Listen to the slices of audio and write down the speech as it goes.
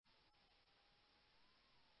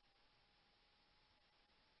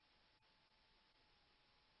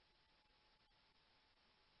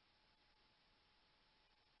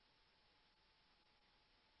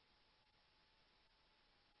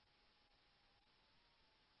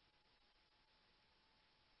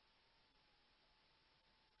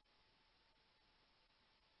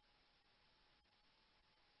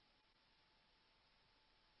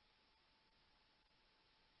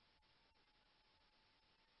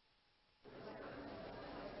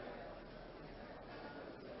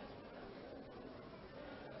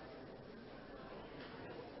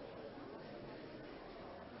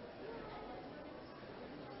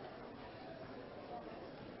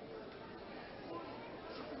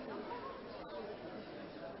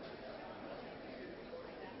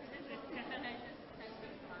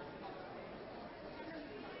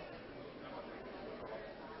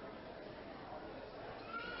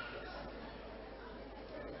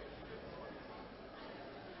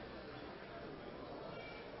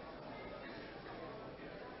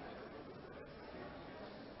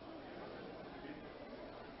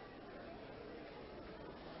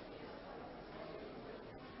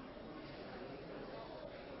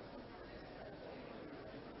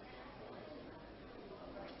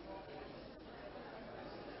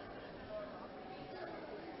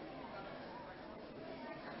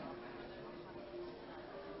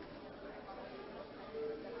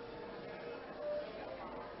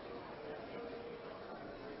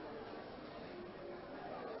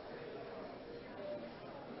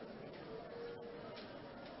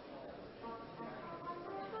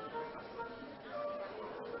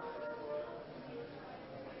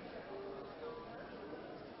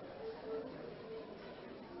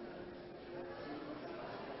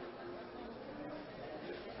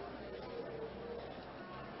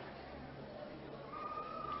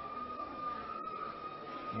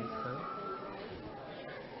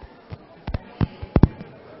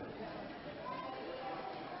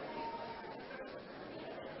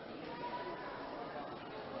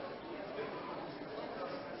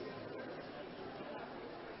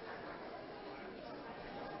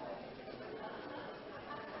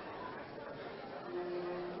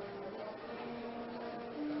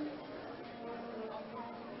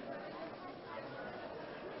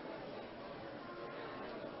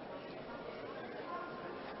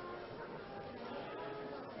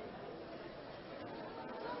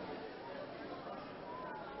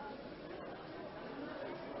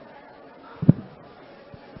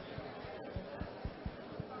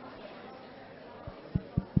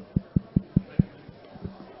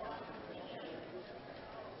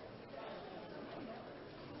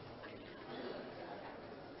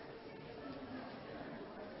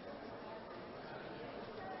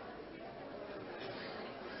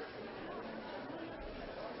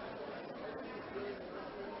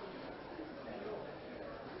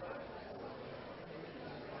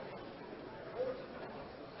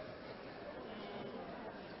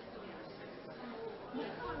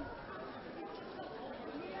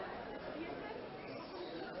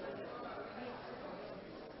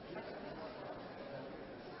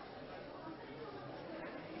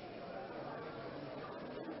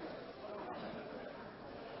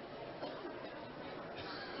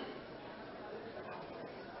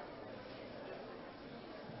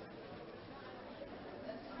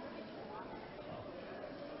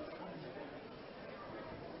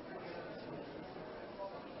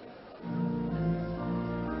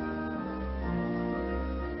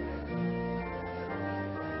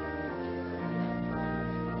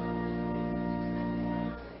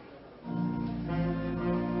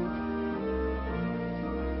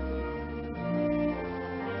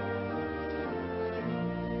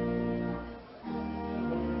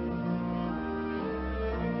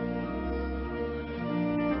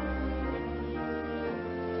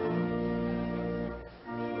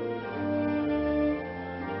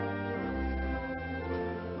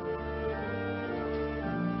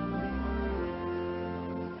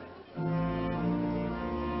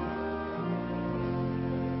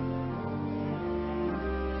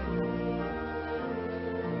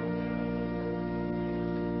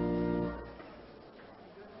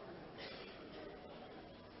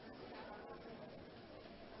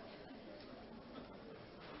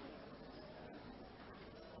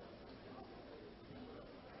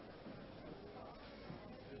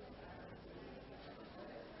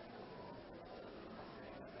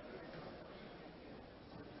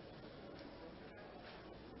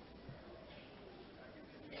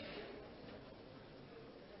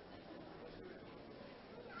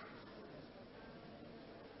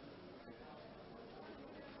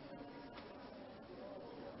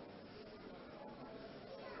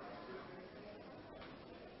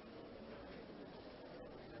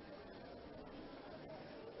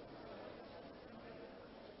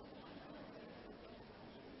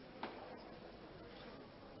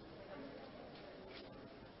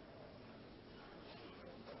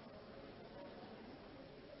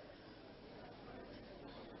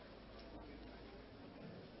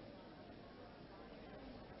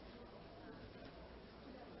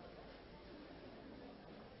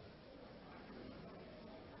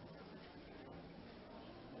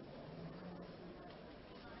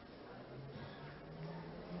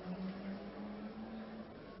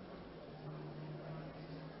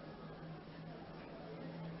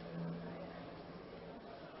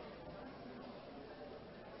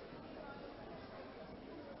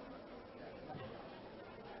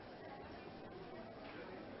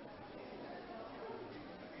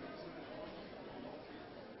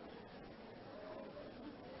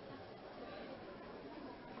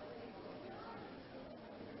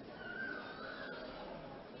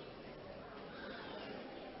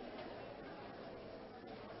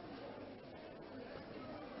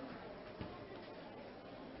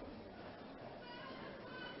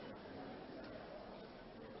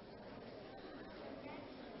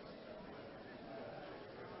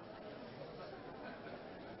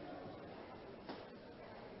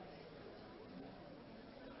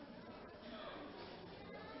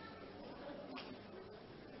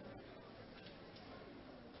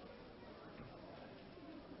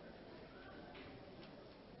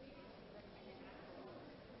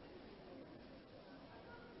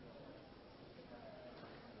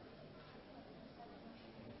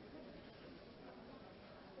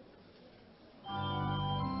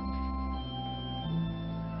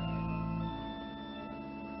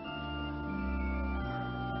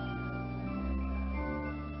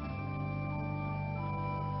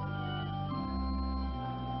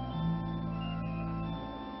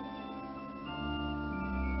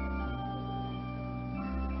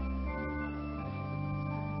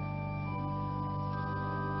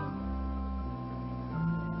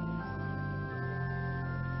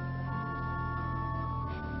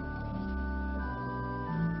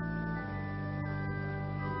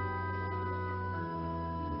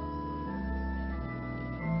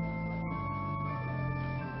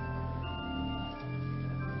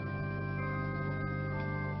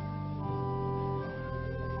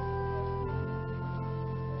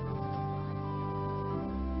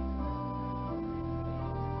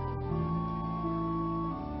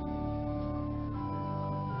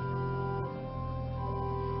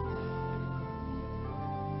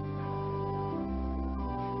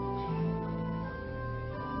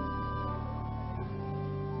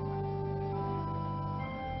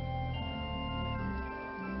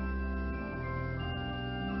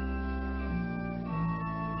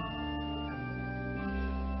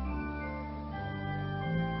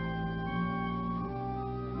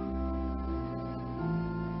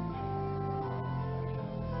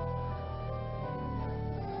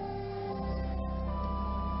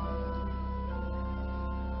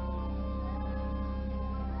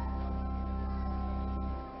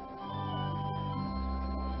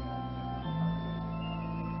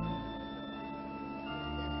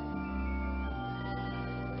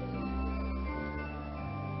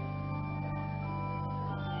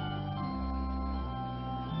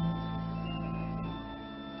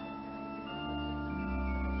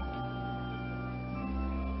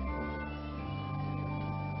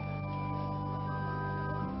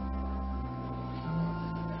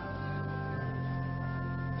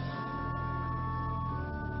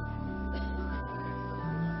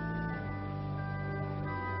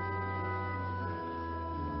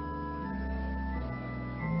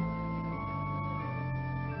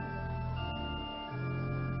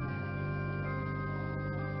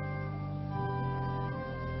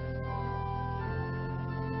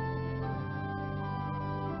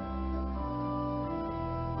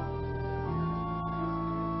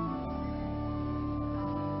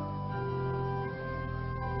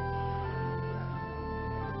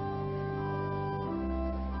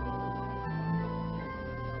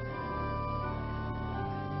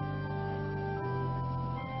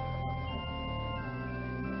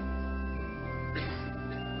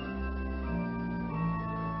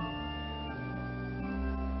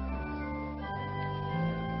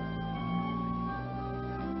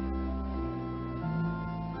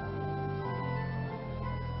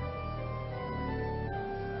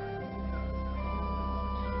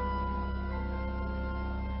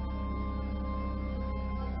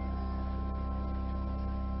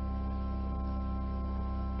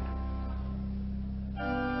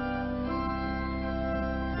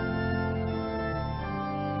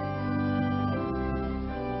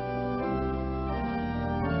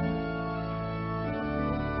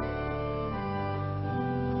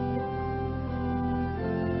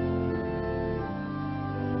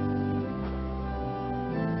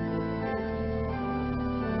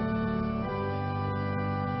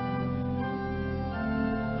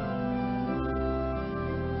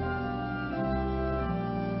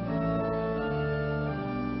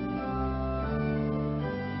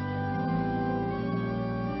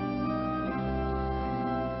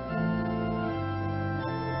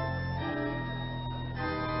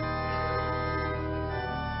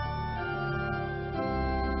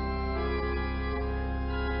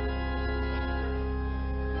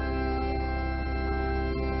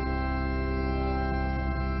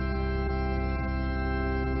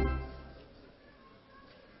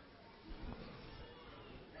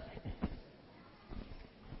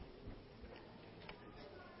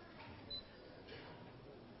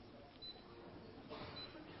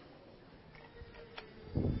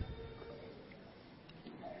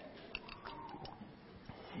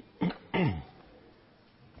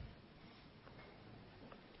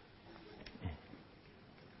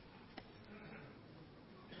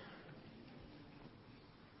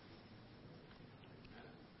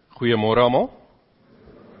Goeiemôre almal.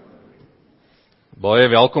 Baie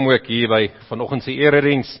welkom ook hier by vanoggend se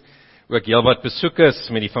erediens. Ook heelwat besoekers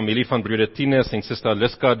met die familie van broeder Tinus en suster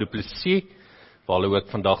Liska Du Plessis, waar hulle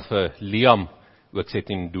ook vandag vir Liam ook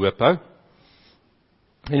sit in doop hou.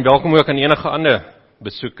 En welkom ook aan enige ander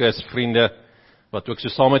besoekers, vriende wat ook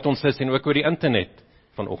so saam met ons is en ook oor die internet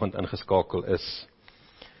vanoggend ingeskakel is.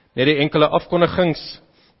 Net die enkele afkondigings.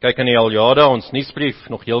 Kyk aan die Aljada, ons nuusbrief,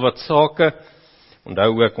 nog heelwat sake.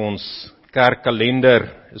 Onthou ook ons kerkkalender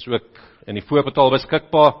is ook in die voorportaal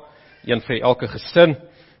beskikbaar, een vir elke gesin.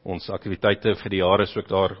 Ons aktiwiteite vir die jaar is ook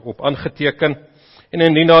daarop aangeteken. En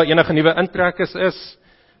indien daar enige nuwe intrekkers is,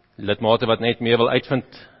 lidmate wat net meer wil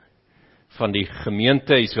uitvind van die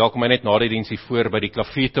gemeente, is welkom net na die diens hier voor by die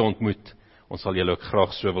klavier te ontmoet. Ons sal julle ook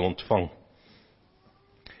graag so wil ontvang.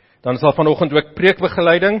 Dan sal vanoggend ook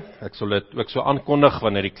preekbegeleiding. Ek sal dit ook so aankondig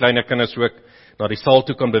wanneer die kleiner kinders ook na die saal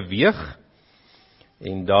toe kan beweeg.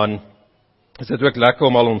 En dan is dit ook lekker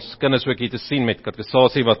om al ons kinders ook hier te sien met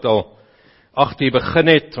katekisasie wat al 8 uur begin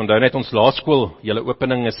het. Onthou net ons laerskool, julle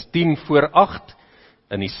opening is 8:10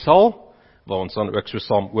 in die saal, waar ons dan ook so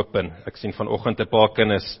saam open. Ek sien vanoggend 'n paar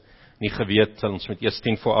kinders nie geweet dat ons met eers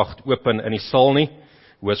 8:10 open in die saal nie.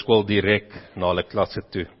 Hoërskool direk na hulle klasse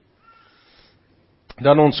toe.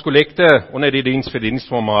 Dan ons kollekte onder die diens vir diens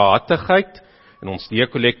van barmhartigheid, en ons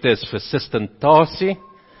diakollekte is vir sustentasie.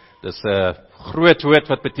 Dis 'n groot woord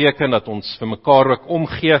wat beteken dat ons vir mekaar ook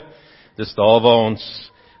omgee. Dis daar waar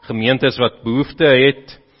ons gemeentes wat behoefte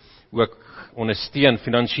het, ook ondersteun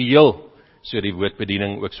finansiëel, so die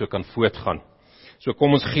woordbediening ook so kan voortgaan. So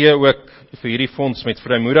kom ons gee ook vir hierdie fonds met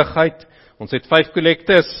vrymoedigheid. Ons het 5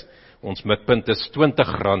 kollektes, ons mikpunt is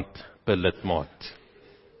R20 per lidmaat.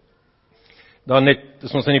 Dan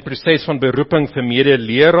is ons in die proses van beroeping vir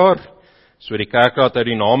mede-leraar. So die kerkraad hou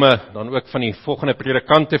die name dan ook van die volgende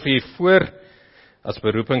predikante vir hier voor. As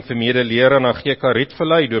beroeping vir mede-leraar na GK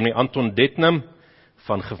Rietvallei, dominee Anton Detnam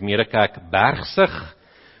van Gemeente Kerk Bergsig,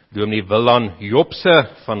 dominee Willan Jobse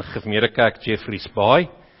van Gemeente Kerk Jeffreys Bay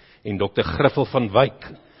en Dr. Griffel van Wyk,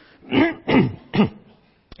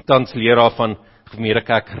 tans leraar van Gemeente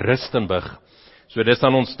Kerk Rustenburg. So dis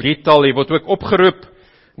dan ons drietal, jy word ook opgeroep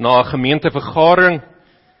na 'n gemeentevergadering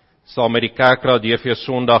saam met die kerkraad DV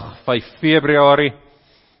Sondag 5 Februarie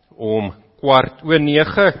om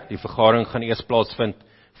 8:15. Die vergadering gaan eers plaasvind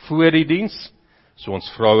voor die diens. So ons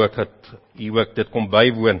vra ook dat u ook dit kom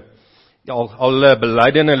bywoon. Ja, alle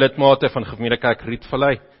beleidende lidmate van Gemeente Kerk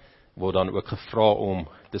Rietvallei word dan ook gevra om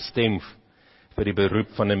te stem vir die beroep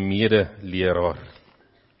van 'n mede-leraar.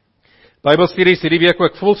 Bybelstudies hierdie week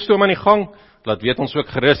ook volstoom aan die gang. Laat weet ons ook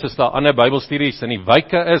gerus as daar ander Bybelstudies in die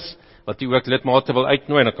wyke is, wat u ook lidmate wil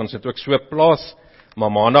uitnooi, dan kan ons dit ook so plaas.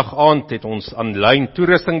 Maar maandag aand het ons aanlyn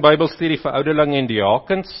toerusting Bybelstudie vir ouderlinge en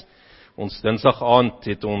diakens. Ons dinsdag aand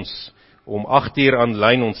het ons om 8 uur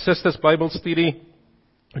aanlyn ons susters Bybelstudie.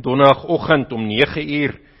 Donderdagoggend om 9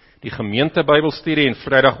 uur die gemeente Bybelstudie en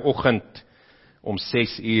Vrydagoggend om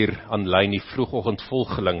 6 uur aanlyn die vroegoggend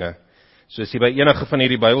volgelinge. So as jy by enige van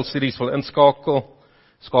hierdie Bybelstudies wil inskakel,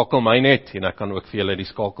 skakel my net en ek kan ook vir julle die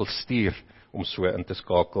skakel stuur om so in te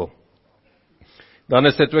skakel. Dan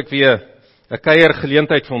is dit ook weer 'n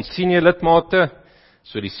kuiergeleentheid vir ons senior lidmate.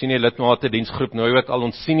 So die senior lidmate diensgroep nooi ook al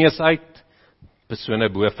ons seniors uit, persone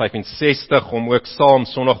bo 65, om ook saam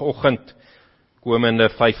Sondagoggend komende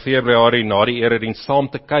 5 Februarie na die erediens saam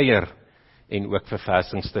te kuier en ook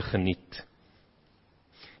verversings te geniet.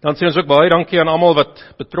 Dan sê ons ook baie dankie aan almal wat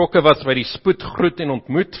betrokke was by die spoedgroet en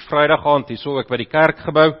ontmoet Vrydag aand hierso ook by die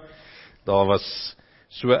kerkgebou. Daar was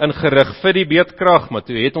so ingerig vir die beedkrag, maar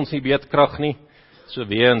toe het ons nie beedkrag nie. So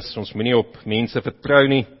weens, ons moenie op mense vertrou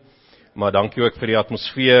nie, maar dankie ook vir die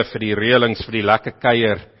atmosfeer, vir die reëlings, vir die lekker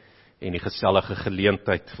kuier en die gesellige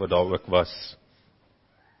geleentheid wat daar ook was.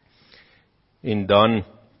 En dan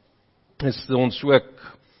is ons ook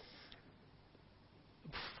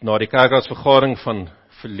na die kerkraadsvergadering van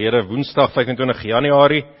verlede Woensdag 25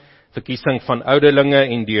 Januarie, verkiesing van ouderlinge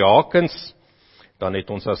en diakens. Dan het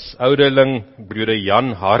ons as ouderling broeder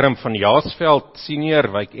Jan Harm van Jaarsveld senior,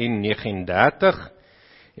 wijk N39,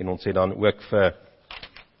 en ons het dan ook vir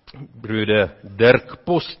broeder Dirk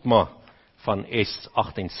Postma van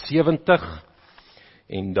S78,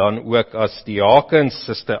 en dan ook as diakens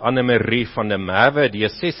suster Annemarie van der Merwe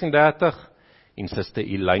D36 en suster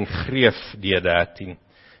Elaine Greef D13.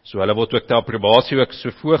 So hulle word ook ter approbasie ook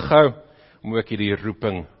so voorgehou om ook hierdie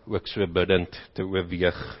roeping ook so bidend te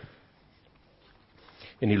oorweeg.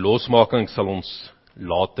 En die losmaking sal ons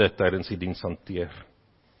later tydens die diens hanteer.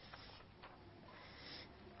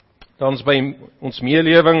 Dan by ons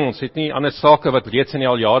meelewing, ons het nie ander sake wat reeds in die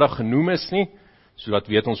Aljada genoem is nie. So laat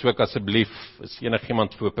weet ons ook asseblief, as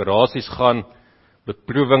enigiemand vir operasies gaan,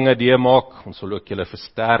 beproewinge deurmaak, ons sal ook julle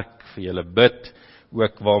versterk, vir julle bid,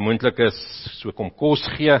 ook waar moontlik is, so kom kos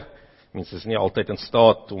gee. Mense is nie altyd in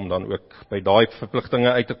staat om dan ook by daai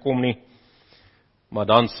verpligtinge uit te kom nie. Maar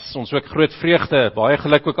dan is ons ook groot vreugde, baie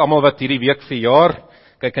geluk ook almal wat hierdie week verjaar.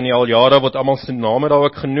 Kyk, in die al jare word almal se name daar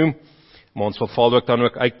ook genoem, maar ons val ook dan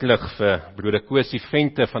ook uitlig vir broeder Kosie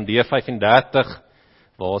Vente van D35.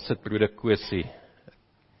 Waar sit broeder Kosie?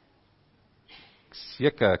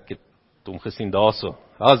 Seker, ek het hom gesien daarso.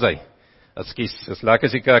 Daar's hy. Ekskuus, is lekker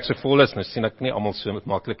as die kerk so vol is, nou sien ek nie almal so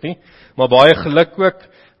maklik nie. Maar baie geluk ook,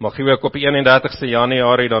 mag jy ook op die 31ste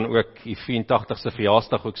Januarie dan ook die 84ste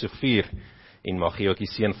verjaarsdag ook so vier, en mag jy ook die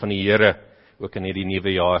seën van die Here ook in hierdie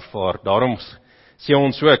nuwe jaar ervaar. Daarom sê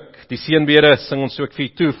ons ook, die seënbede sing ons ook vir u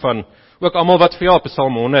toe, van ook almal wat verjaar,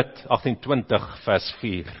 Psalm 128 vers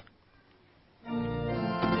 4.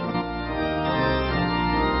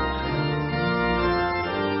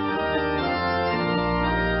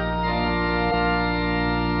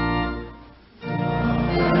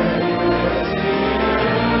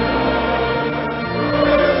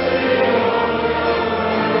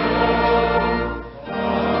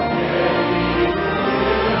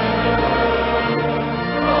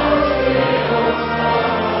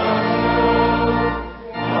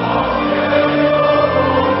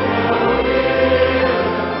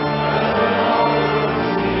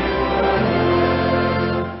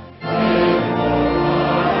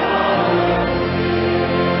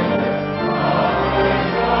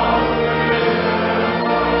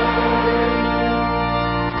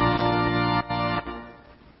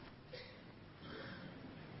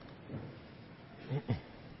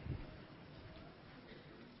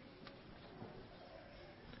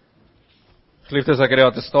 Geliefdes, ek het die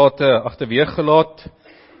attestate agterweeg gelaat.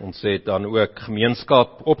 Ons het dan ook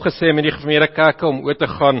gemeenskap opgesê met die gemeente kerke om oor te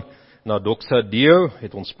gaan na Doxa Deo,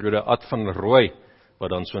 het ons broeder Ad van Rooi,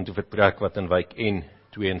 wat dan so intoe vertrek wat in wijk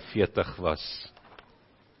N42 was.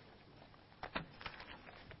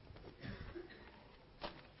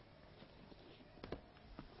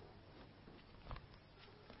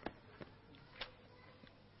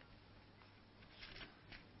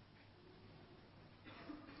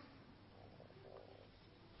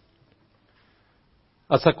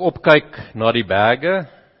 As ek opkyk na die berge,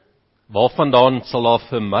 waarvandaan sal daar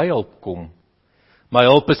vir my hulp kom? My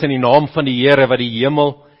hulp is in die naam van die Here wat die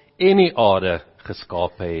hemel en die aarde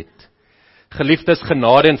geskape het. Geliefdes,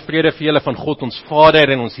 genade en vrede vir julle van God ons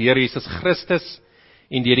Vader en ons Here Jesus Christus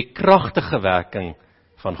en deur die kragtige werking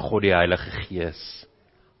van God die Heilige Gees.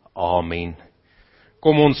 Amen.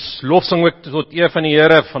 Kom ons lofsing ook tot eer van die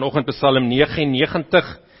Here, vanoggend Psalm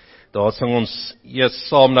 99. Daar sing ons eers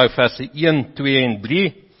saam nou verse 1, 2 en 3,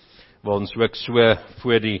 waar ons ook so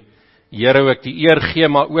voor die Here ook die eer gee,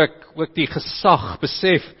 maar ook die gesag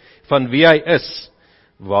besef van wie hy is,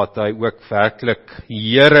 wat hy ook werklik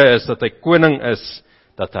Here is, dat hy koning is,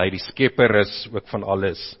 dat hy die skepper is ook van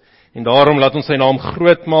alles. En daarom laat ons sy naam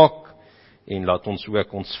groot maak, en laat ons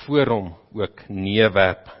ook ons voor hom ook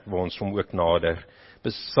neerwerp, waar ons hom ook nader.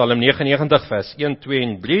 Psalm 99 vers 1, 2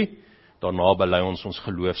 en 3, daarna bely ons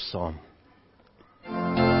geloof saam.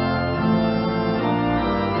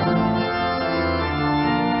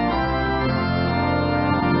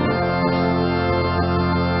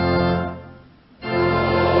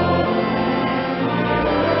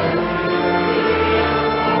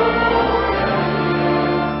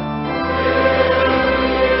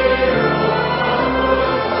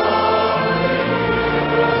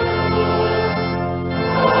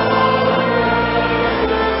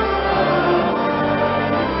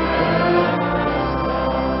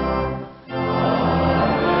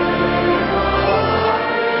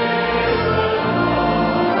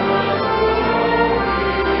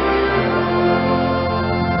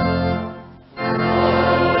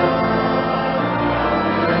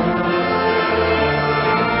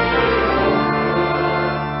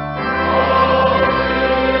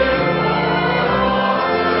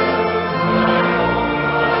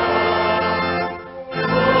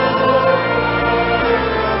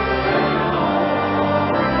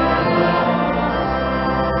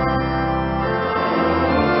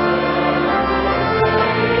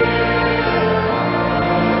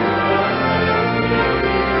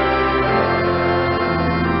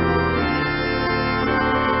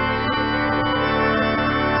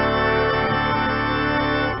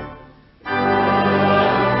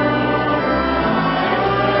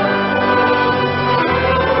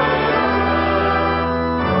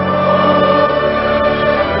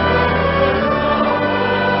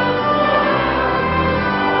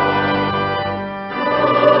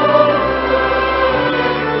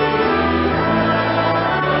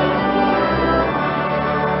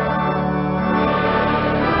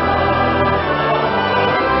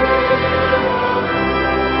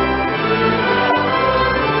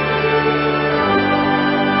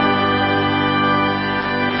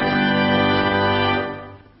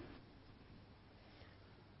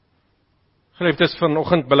 Geliefdes,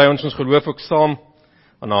 vanoggend bely ons geloof ook saam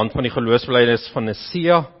aan die hand van die geloofsbelijdenis van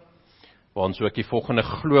Nicea, waar ons ook die volgende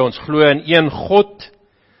glo. Ons glo in een God,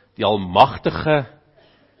 die almagtige,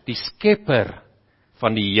 die skepper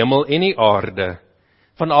van die hemel en die aarde,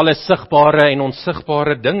 van alle sigbare en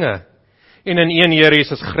onsigbare dinge, en in een Here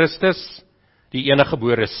Jesus Christus, die enige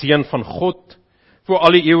gebore Seun van God, voor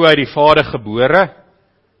al die eeue uit die Vader gebore.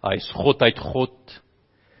 Hy is God uit God,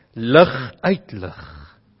 lig uit lig,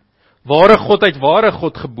 ware God uit ware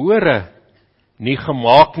God gebore, nie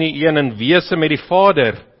gemaak nie, een in wese met die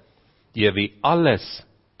Vader, deur wie alles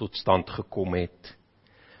tot stand gekom het.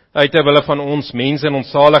 Hy het ter wille van ons mense in ons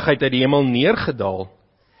saligheid uit die hemel neergedaal,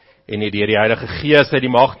 en het deur die Heilige Gees uit die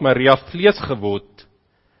Maagd Maria vlees geword.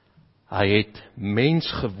 Hy het mens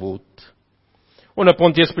geword. Onder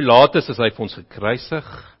Pontius Pilatus is hy vir ons gekruisig.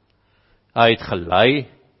 Hy het gelei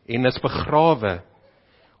en is begrawe.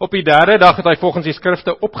 Op die derde dag het hy volgens die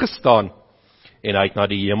skrifte opgestaan, en hy het na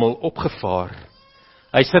die hemel opgevaar.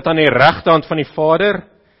 Hy sit aan die regterhand van die Vader,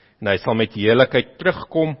 en hy sal met heerlikheid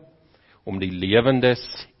terugkom, om die lewendes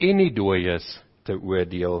en die dooies te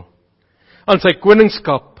oordeel. Aan sy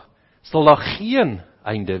koningskap sal daar geen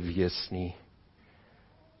einde wees nie.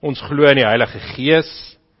 Ons glo in die Heilige Gees,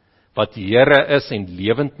 wat Here is en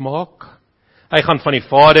lewend maak. Hy gaan van die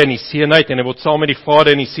Vader en die Seun uit, en hy word saam met die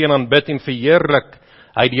Vader en die Seun aanbid en verheerlik.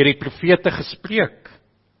 Hy het deur die profete gespreek.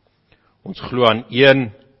 Ons glo aan een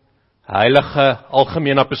heilige,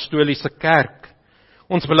 algemene apostoliese kerk.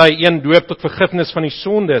 Ons bely een doop tot vergifnis van die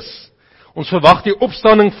sondes. Ons verwag die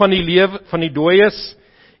opstanding van die dooies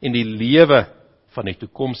en die lewe van die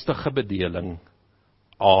toekomstige bedeling.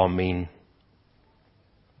 Amen.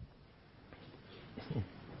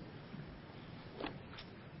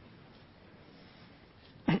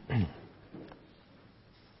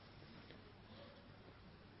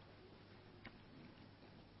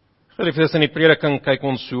 Geliefdes, in die prediking kyk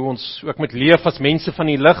ons hoe ons ook moet leef as mense van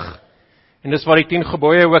die lig, en dis waar die 10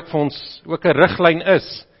 gebooie ook vir ons ook 'n riglyn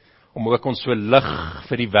is, om ook ons so lig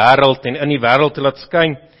vir die wêreld en in die wêreld te laat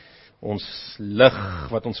skyn, ons lig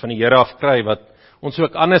wat ons van die Here af kry, wat ons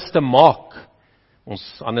ook anders te maak,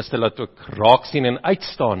 ons anders te laat ook raak sien en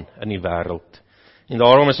uitstaan in die wêreld. En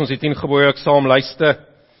daarom is ons die 10 gebooie ook saam luister,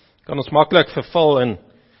 kan ons maklik verval in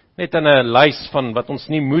net in 'n lys van wat ons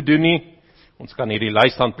nie moet doen nie. Ons kan hierdie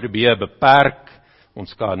lys dan probeer beperk,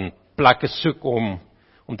 ons kan plekke soek om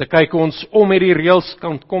te kyk hoe ons om hierdie reëls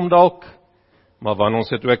kan kom dalk, maar wanneer ons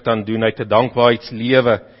dit ook dan doen uit 'n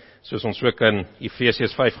dankbaarheidslewe, soos ons ook in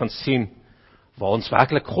Efesiërs 5 gaan sien, waar ons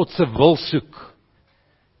werklik God se wil soek,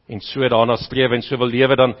 en so daarna streef en so wil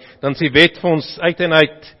lewe, dan is die wet vir ons uit en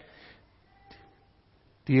uit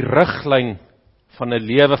die riglyn van 'n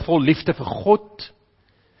lewe vol liefde vir God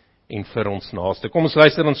en vir ons naaste. Kom ons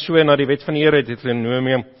luister dan so na die wet van die Here,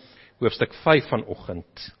 Deuteronomium hoofstuk 5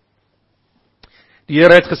 vanoggend. Die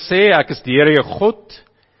Here het gesê, ek is die Here jou God,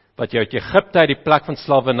 wat jou uit Egipte uit die plek van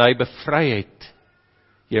slawerny bevry het.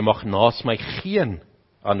 Jy mag naas my geen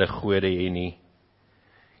ander gode hê nie.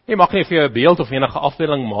 Jy mag nie vir jou 'n beeld of enige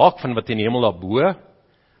afbeelding maak van wat in die hemel daarbo,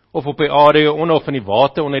 of op die aarde onder of in die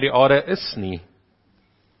water onder die aarde is nie.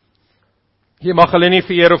 Jy mag hulle nie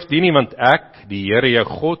vereer of dien nie, want ek, die Here jou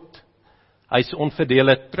God, hy is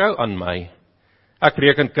onverdeeld trou aan my. Ek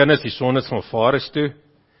reken kinders die sondes van vaders toe,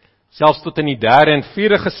 selfs tot in die 3de en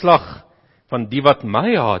 4de geslag van die wat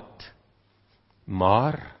my haat.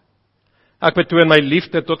 Maar ek betoon my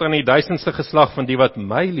liefde tot aan die 1000ste geslag van die wat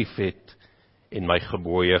my liefhet en my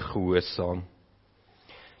gebooie gehoorsaam.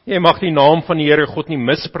 Jy mag die naam van die Here God nie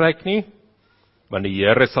misbruik nie, want die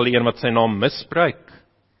Here sal die een wat sy naam misbruik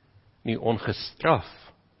nie ongestraf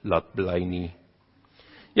laat bly nie.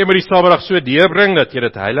 Jy moet die Sabbatdag so deurbring dat jy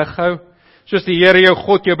dit heilig hou, soos die Here jou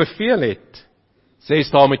God jou beveel het. 6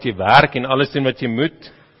 dae moet jy werk en alles doen wat jy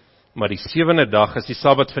moet, maar die 7de dag is die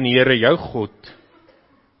Sabbat van die Here jou God.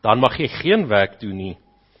 Dan mag jy geen werk doen nie.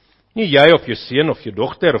 Nie jy of jou seun of jou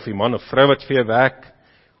dogter of die man of vrou wat vir jou werk,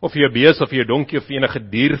 of jou bees of jou donkie of enige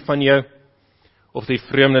dier van jou, of die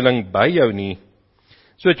vreemdeling by jou nie,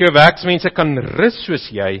 sodat jou werksmense kan rus soos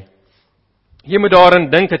jy. Jy moet daarin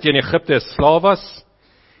dink dat jy in Egipte 'n slaaf was,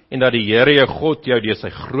 en dat die Here jou God jou deur sy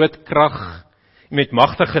groot krag en met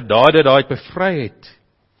magtige dade daaruit bevry het.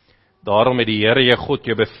 Daarom het die Here jou God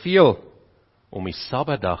jou beveel om die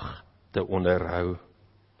Sabbatdag te onderhou.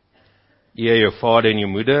 Eer jou vader en jou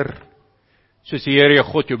moeder, soos die Here jou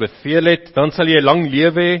God jou beveel het, dan sal jy lang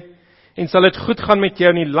lewe hê, en sal dit goed gaan met jou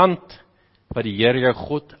in die land, wat die Here jou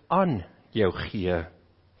God aan jou gee.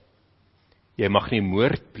 Jy mag nie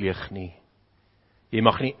moord pleeg nie, jy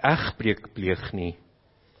mag nie egbreek pleeg nie,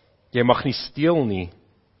 jy mag nie steel nie,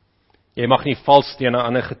 jy mag nie vals teen 'n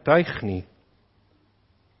ander getuig nie,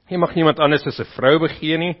 Jy mag niemand anders as 'n vrou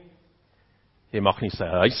begeer nie. Jy mag nie sy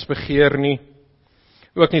huis begeer nie.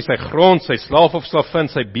 Ook nie sy grond, sy slaaf of slavin,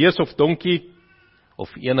 sy bees of donkie,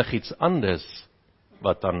 of enigiets anders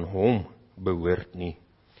wat aan hom behoort nie.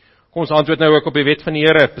 Kom ons antwoord nou ook op die wet van die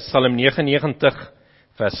Here, Psalm 99,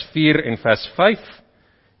 vers 4 en vers 5,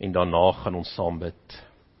 en daarna gaan ons saam bid.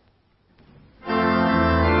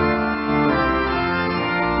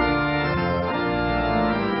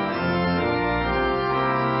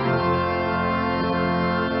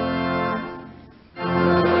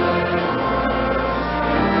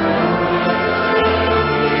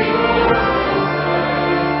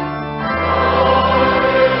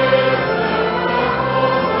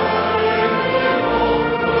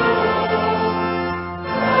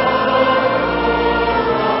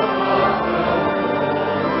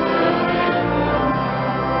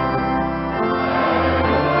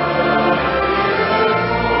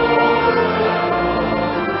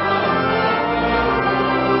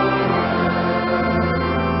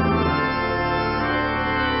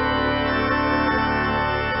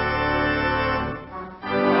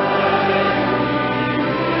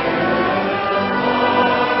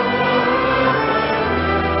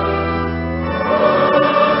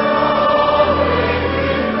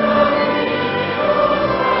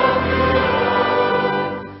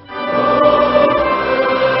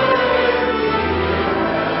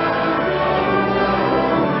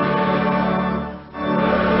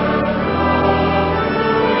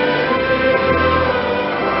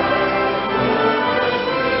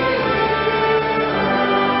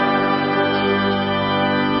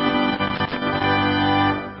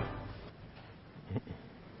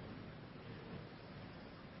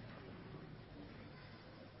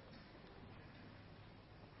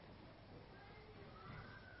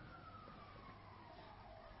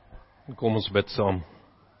 Kom ons bid saam.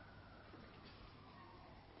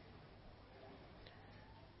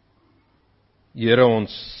 Here,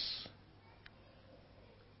 ons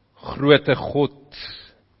groote God,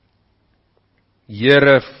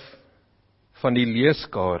 Here van die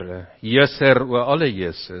leeskare, Heeser oor alle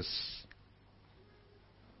Heeses.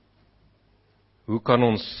 Hoe kan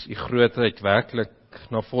ons u grootheid werklik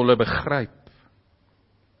na volle begryp?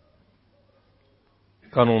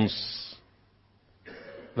 Kan ons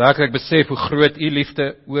werklik besef hoe groot u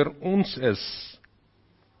liefde oor ons is,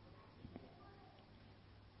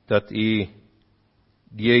 dat u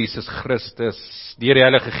Jesus Christus, deur die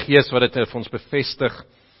Heilige Gees wat dit vir ons bevestig,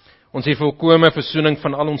 ons die volkome versoening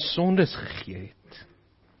van al ons sondes gegee het.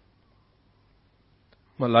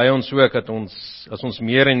 Maar lei ons ook dat ons, as ons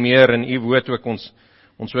meer en meer in u woord ook ons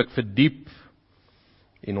ook verdiep,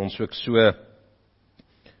 en ons ook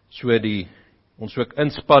ons ook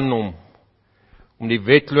inspann om die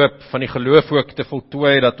wedloop van die geloof ook te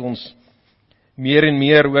voltooi, dat ons meer en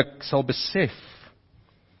meer ook sal besef,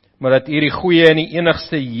 maar dat u die goeie en die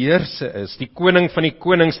enigste heerser is, die koning van die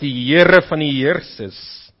konings, die Here van die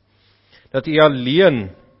heersers, dat u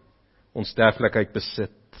alleen ons sterflikheid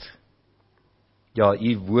besit. Ja,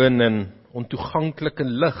 u woon in ontoeganklike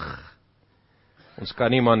lig. Ons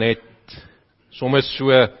kan nie maar net soms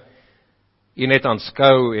so u net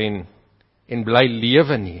aanskou en bly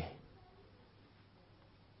lewe nie.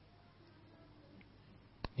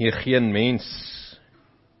 Hier geen mens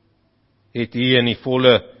het u in die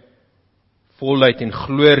volheid en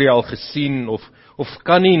glorie al gesien, of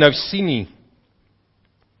kan nie nou sien nie.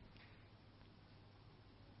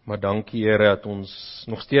 Maar dankie Here, dat ons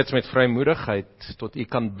nog steeds met vrymoedigheid tot u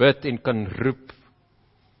kan bid en kan roep,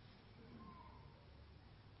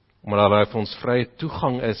 omdat daar vir ons vrye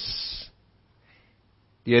toegang is,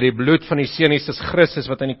 deur die bloed van die Seun Jesus Christus,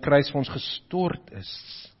 wat aan die kruis vir ons gestort is.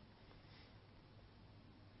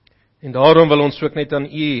 En daarom wil ons ook net aan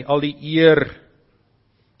u al die eer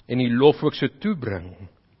en die lof ook so toebring.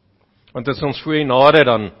 Want as ons voor u nader,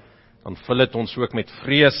 dan vul dit ons ook met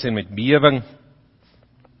vrees en met bewering.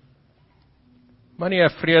 Maar nie 'n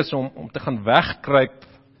vrees om te gaan wegkruip,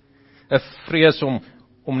 'n vrees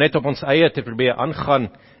om net op ons eie te probeer aangaan,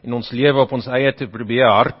 en ons lewe op ons eie te probeer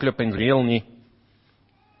hardloop en reël nie.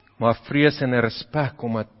 Maar vrees en 'n respek,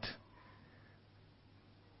 omdat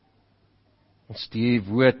ons die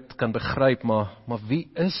woord kan begryp, maar wie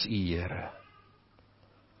is u Here?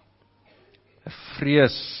 'n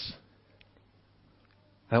vrees,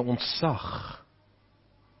 'n ontzag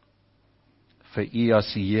vir u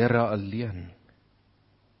as Here alleen.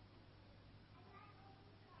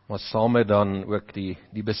 Maar saam met dan ook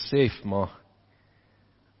die besef, maar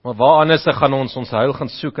waar anders gaan ons heil gaan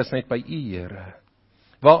soek as net by u Here?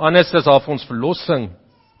 Waar anders is daar vir ons verlossing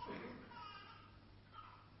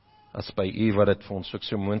as by u wat dit vir ons ook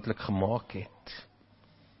so moontlik gemaak het?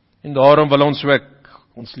 En daarom wil ons ook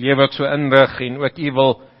ons lewe ook so inrig en ook U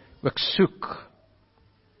wil ook soek.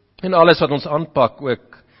 En alles wat ons aanpak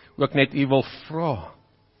ook net U wil vra.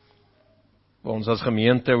 Waar ons as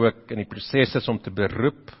gemeente ook in die proses is om te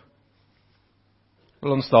beroep.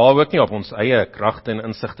 Wil ons daar ook nie op ons eie kragte en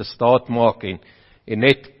insigte staat maak en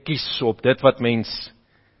net kies op dit wat mens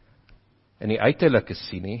in die uiterlike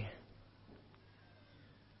sien nie.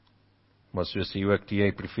 Maar soos hy ook die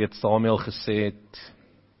profeet Samuel gesê het,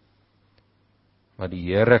 maar die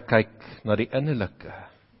Here kyk na die innerlike.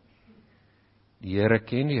 Die Here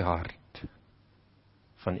ken die hart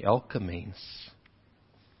van elke mens.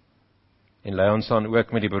 En lei ons aan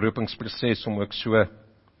ook met die beroepingsproses om ook so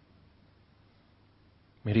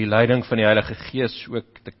met die leiding van die Heilige Gees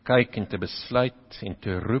ook te kyk en te besluit en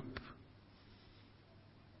te roep.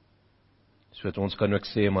 Sodat ons kan ook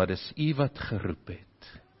sê, maar dis U wat geroep het.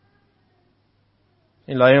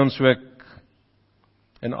 En lei ons ook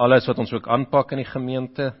in alles wat ons ook aanpak in die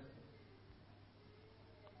gemeente,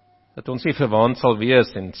 dat ons nie verwaand sal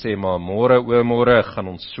wees en sê, maar môre oormôre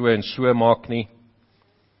gaan ons so en so maak nie,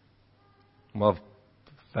 maar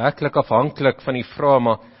werklik afhanklik van die vraag,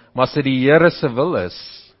 maar as dit die Here se wil is,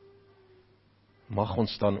 mag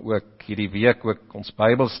ons dan ook hierdie week ook ons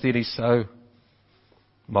Bybelstudies hou,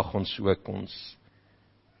 mag ons ook ons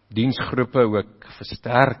diensgroepe ook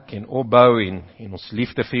versterk en opbou en ons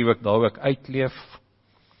liefde vir U ook daar ook uitleef.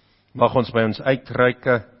 Mag ons by ons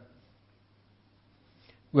uitreike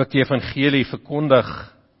ook die evangelie verkondig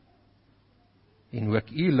en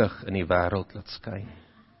ook U lig in die wêreld laat skyn.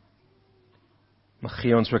 Mag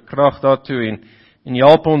gee ons ook krag daartoe en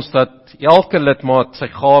help ons dat elke lidmaat sy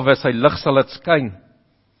gawe, sy lig sal laat skyn,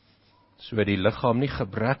 so die liggaam nie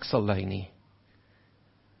gebrek sal ly nie.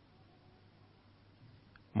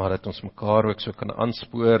 Maar dat ons mekaar ook so kan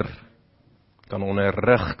aanspoor, kan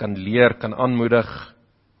onderrig, kan leer, kan aanmoedig,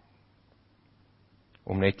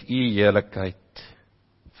 om net U heerlikheid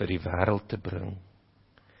vir die wêreld te bring.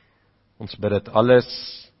 Ons bid dit alles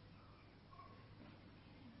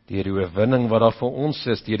deur die oorwinning wat daar vir ons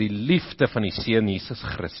is, deur die liefde van die Seun Jesus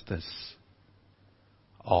Christus.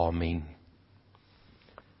 Amen.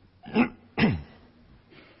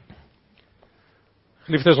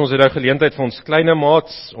 Geliefdes, ons het nou geleentheid vir ons kleine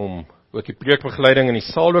maats om ook die preekbegeleiding in die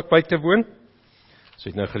saal ook by te woon. So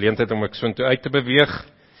het nou geleentheid om ook so intoe uit te beweeg.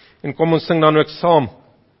 En kom ons sing dan ook saam.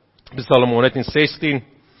 Psalm 116.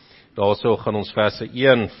 Daarso gaan ons verse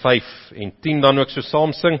 1, 5 en 10 dan ook so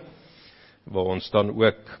saam sing, waar ons dan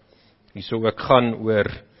ook hierso ook gaan oor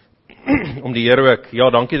om die Here ook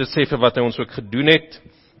dankie te sê vir wat hy ons ook gedoen het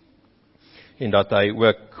en dat hy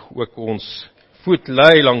ook ons voet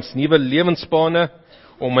lei langs nuwe lewensbane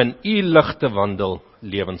om in U lig te wandel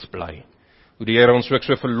lewensbly. Hoe die Here ons ook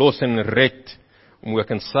so verlos en red om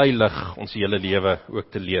ook in sy lig ons hele lewe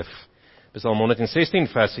ook te leef. Psalm 116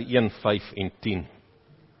 verse 1, 5 en 10.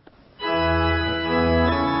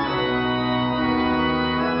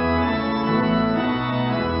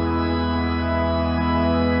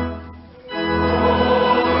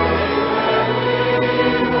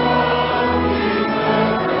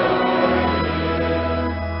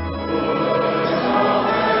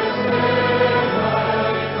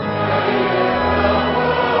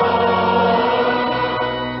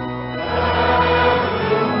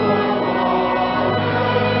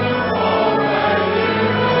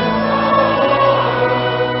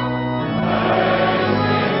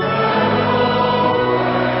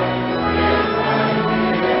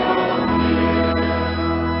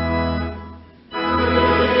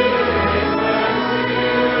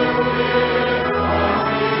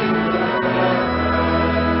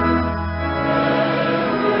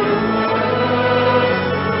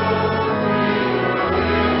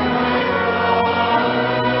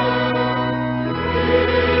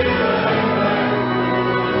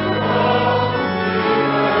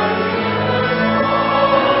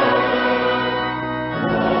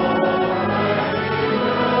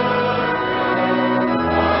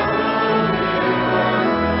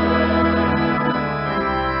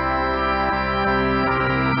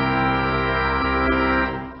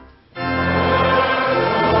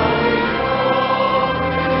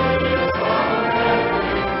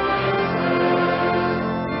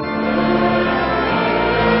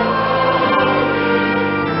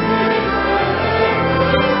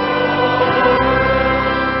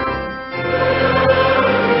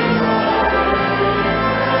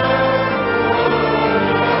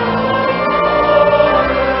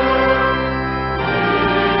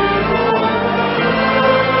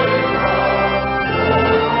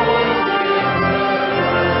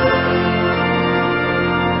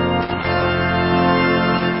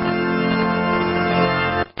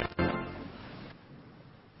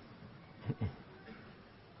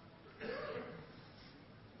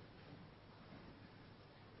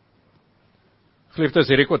 Geliefdes,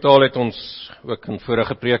 hierdie kwartaal het ons ook in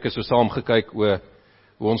vorige preke so saam gekyk oor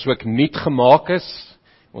hoe ons ook nuut gemaak is,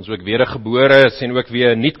 ons ook wedergebore is en ook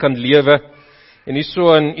weer nuut kan lewe. En hier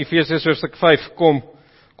so in Efesiërs hoofstuk 5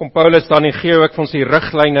 kom Paulus dan en gee ook vir ons die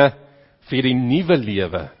riglyne vir die nuwe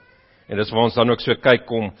lewe. En dis waar ons dan ook so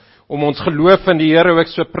kyk om ons geloof in die Here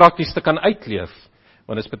ook so prakties te kan uitleef.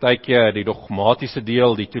 Want dit is baie keer die dogmatiese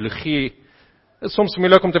deel, die teologie, is soms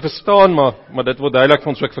moeilik om te verstaan, maar dit word duidelik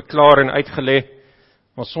vir ons ook verklaar en uitgelê.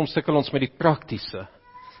 Maar soms sukkel ons met die praktiese,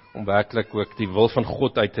 om werklik ook die wil van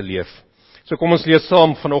God uit te leef. So kom ons lees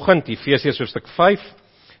saam vanoggend, Efesiërs hoofstuk 5,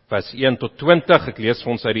 vers 1 tot 20, ek lees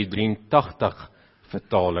vir ons uit die 83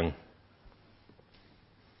 vertaling.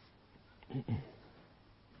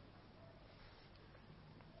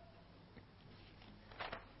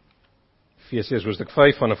 Efesiërs hoofstuk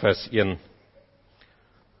 5 vanaf vers 1.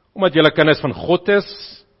 Omdat julle kinders van God is,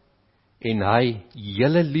 en hy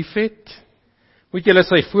julle liefhet, moet julle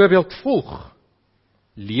sy voorbeeld volg,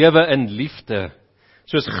 lewe in liefde,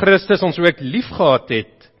 soos Christus ons ook liefgehad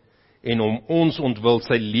het, en om ons ontwil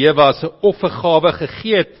sy lewe as 'n offergawe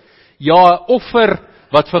gegee het, ja, 'n offer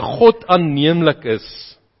wat vir God aanneemlik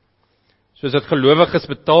is. Soos dit gelowiges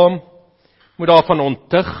betaam, moet daarvan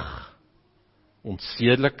ontug,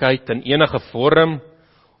 onsedelikheid in enige vorm,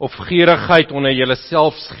 of gierigheid onder julle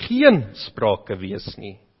selfs geen sprake wees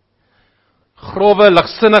nie. Grove,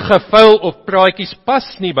 ligsinnige, vuil of praatjies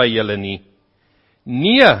pas nie by julle nie.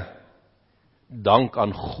 Nee, dank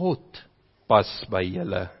aan God pas by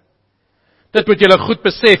julle. Dit moet julle goed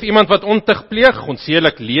besef, iemand wat ontug pleeg,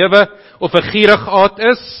 onsedelik lewe of 'n gierigaard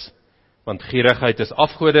is, want gierigheid is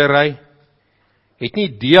afgoderry, het nie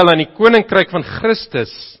deel aan die koninkryk van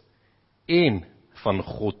Christus en van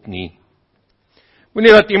God nie.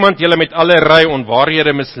 Moenie dat iemand julle met allerlei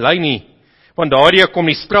onwaarhede mislei nie, want daardie kom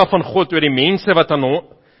die straf van God oor die mense wat aan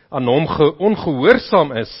hom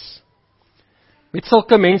ongehoorsaam is. Met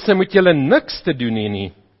sulke mense moet julle niks te doen hê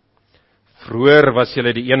nie. Vroeër was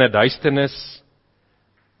julle die ene duisternis,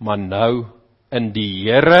 maar nou in die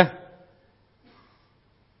Here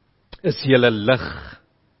is julle lig.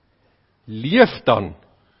 Leef dan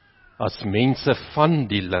as mense van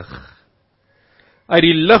die lig. Uit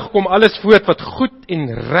die lig kom alles voort wat goed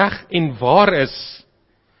en reg en waar is.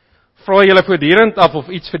 Vra julle voortdurend af of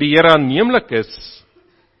iets vir die Here aanneemlik is.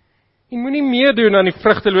 En moenie meedoen aan die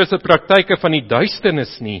vrugtelose praktyke van die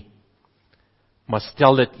duisternis nie, maar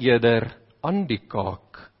stel dit eerder aan die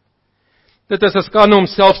kaak. Dit is 'n skande om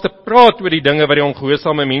selfs te praat oor die dinge wat die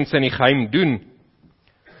ongehoorsame mense in die geheim doen,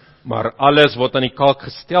 maar alles word aan die kaak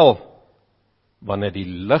gestel wanneer die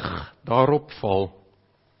lig daarop val.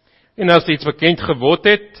 En as iets bekend geword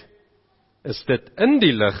het, is dit in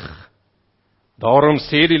die lig. Daarom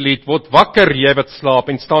sê die lied, word wakker jy wat slaap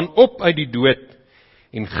en staan op uit die dood,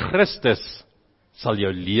 en Christus sal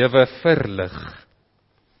jou lewe verlig.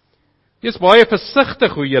 Wees baie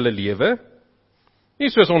versigtig hoe jy lewe, nie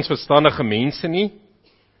soos ons verstandige mense nie,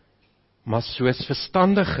 maar soos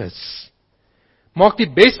verstandiges. Maak die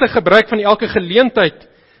beste gebruik van elke geleentheid,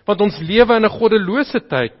 want ons lewe in 'n goddelose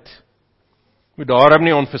tyd. Moet daarom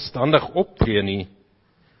nie onverstandig optree nie,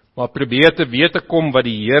 maar probeer te weet te kom wat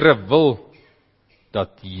die Here wil dat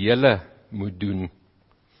julle moet doen.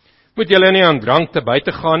 Moet julle nie aan drank te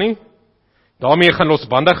buite gaan nie, daarmee gaan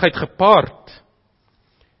losbandigheid gepaard.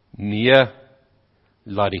 Nee,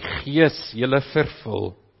 laat die Gees julle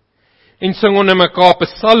vervul. En sing onder mekaar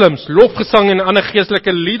psalms, lofgesang en ander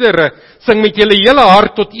geestelike liedere, sing met julle hele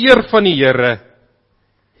hart tot eer van die Here.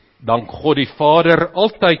 Dank God die Vader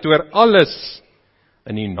altyd oor alles,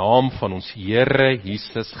 in die naam van ons Here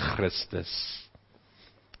Jesus Christus.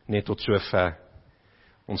 Net tot sover.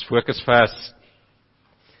 Ons fokusvers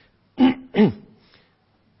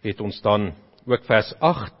het ons dan ook vers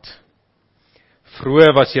 8.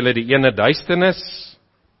 Vroeër was julle die ene duisternis,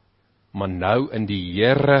 maar nou in die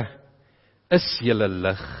Here is julle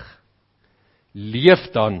lig.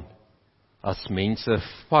 Leef dan as mense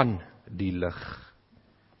van die lig.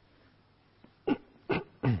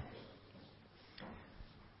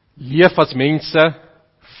 Leef as mense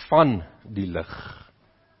van die lig.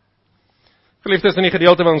 Geliefdes, in die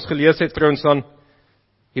gedeelte wat ons gelees het, kry ons dan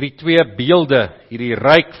hierdie twee beelde, hierdie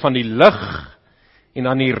ryk van die lig en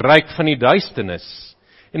dan die ryk van die duisternis.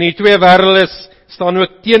 En die twee wêrelde staan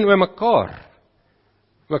ook teenoor mekaar.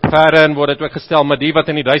 Ook verder word dit ook gestel, maar die wat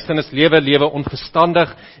in die duisternis lewe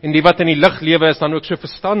onverstandig, en die wat in die lig lewe is dan ook so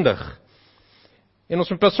verstandig. En ons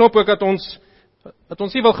moet pas op ook dat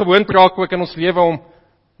ons nie wil gewoond raak ook in ons lewe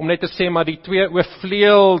om net te sê, maar die twee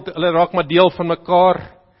oorvleuel, hulle raak maar deel van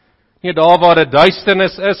mekaar. Nie daar waar die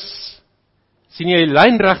duisternis is, sien jy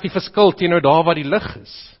lynreg die verskil teenoor daar waar die lig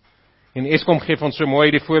is. En Eskom gee ons so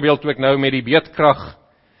mooi die voorbeeld ook nou met die beedkrag,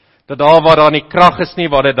 dat daar waar daar nie krag is nie,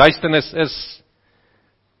 waar dit duisternis is,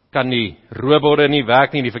 kan die roeborde nie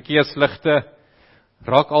werk nie, die verkeersligte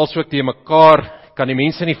raak alsook teen mekaar, kan die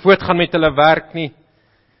mense nie voortgaan met hulle werk nie.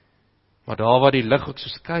 Maar daar waar die lig ook so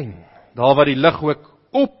skyn, daar waar die lig ook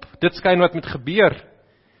op, dit skyn wat moet gebeur,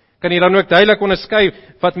 kan jy dan ook duidelik onderskei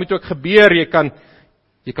wat moet ook gebeur.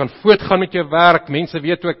 Jy kan voortgaan met jou werk, mense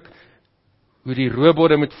weet ook hoe die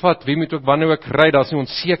roeborde moet vat, wie moet ook wanneer ook ry, daar's nie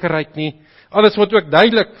onsekerheid nie. Alles wat ook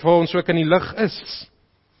duidelik vir ons ook in die lig is.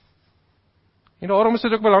 En daarom is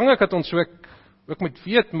dit ook belangrik dat ons ook moet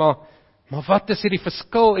weet, maar wat is hierdie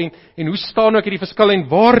verskil en hoe staan ook hierdie verskil en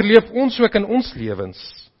waar leef ons ook in ons lewens?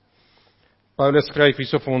 Paulus skryf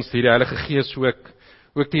hierso vir ons die Heilige Gees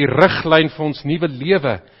ook die riglyn vir ons nuwe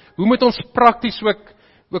lewe. Hoe moet ons prakties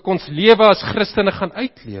ook ons lewe as Christene gaan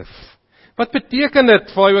uitleef? Wat beteken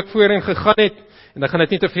dit waar hy ook voorheen gegaan het? En dan gaan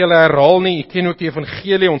dit nie te veel herhaal nie. Ek ken ook die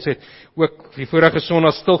evangelie, ons het ook die vorige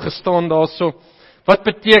Sondag stil gestaan daarso. Wat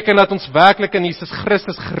beteken dat ons werklik in Jesus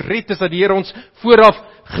Christus gered is, dat die Here ons vooraf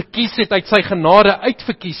gekies het, uit sy genade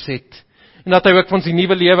uitverkies het, en dat hy ook vir ons die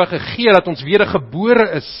nuwe lewe gegee, dat ons wedergebore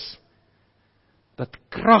is, dat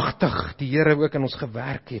kragtig die Here ook in ons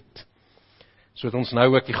gewerk het, sodat ons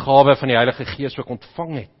nou ook die gawe van die Heilige Gees ook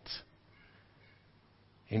ontvang het,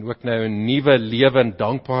 en ook nou 'n nuwe lewe in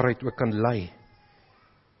dankbaarheid ook kan lei.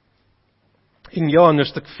 En ja, in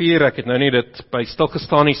stuk 4, ek het nou nie dit by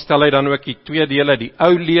stilgestaan nie, stel hy dan ook die twee dele, die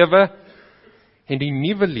ou lewe en die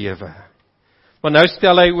nuwe lewe. Maar nou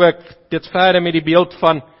stel hy ook dit verder met die beeld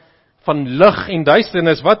van lig en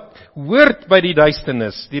duisternis. Wat hoort by die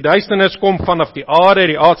duisternis? Die duisternis kom vanaf die aarde,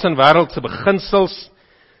 die aardse en wêreldse beginsels.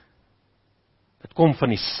 Dit kom van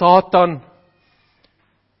die Satan.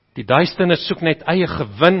 Die duisternis soek net eie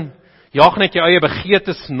gewin, jaag net jou eie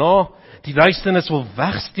begeertes na. Die duisternis wil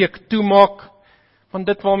wegsteek, toemaak, want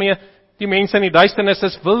dit waarmee die mense in die duisternis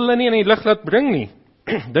is, wil hulle nie in die lig laat bring nie.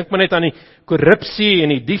 Dink maar net aan die korrupsie en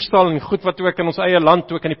die diefstal en goed wat ook in ons eie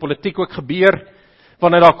land, ook in die politiek ook gebeur.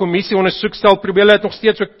 Wanneer daar kommissie ondersoek stel, probeer hulle dit nog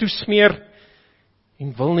steeds ook toesmeer,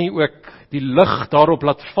 en wil nie ook die lig daarop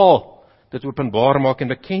laat val, dit openbaar maak en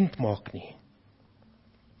bekend maak nie.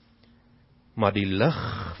 Maar die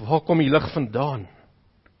lig, waar kom die lig vandaan?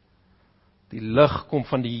 Die lig kom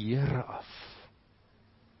van die Here af.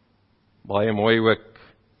 Baie mooi ook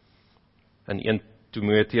in 1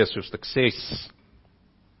 Timoteus hoofstuk 6,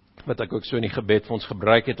 wat ek ook so in die gebed vir ons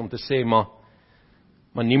gebruik het om te sê, maar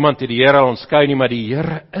niemand het die Here ontskei nie, maar die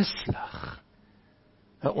Here is lig.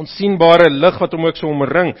 'n onsigbare lig wat hom ook so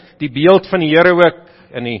omring. Die beeld van die Here ook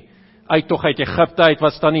in die uittog uit Egipte uit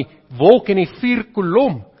was dan die wolk en die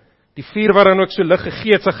vuurkolom. Die vuur waarin ook so lig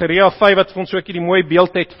gegee het, Sagaria 5 wat vir ons ook hierdie mooi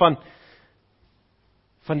beeld het van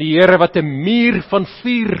die Here wat 'n muur van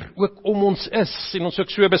vuur ook om ons is en ons ook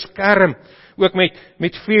so beskerm, ook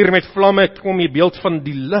met vuur, met vlamme, kom die beeld van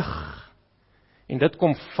die lig. En dit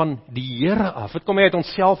kom van die Here af. Dit kom nie uit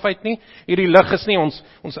onsself uit nie. Hierdie lig is nie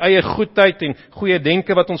ons eie goedheid en goeie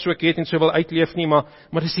denke wat ons ook het en so wil uitleef nie,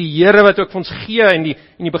 maar dis die Here wat ook vir ons gee en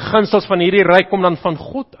die beginsels van hierdie ryk kom dan van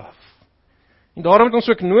God af. En daarom het ons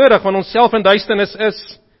ook nodig, want ons self in duisternis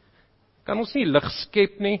is, kan ons nie lig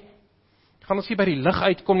skep nie. Gaan ons nie by die lig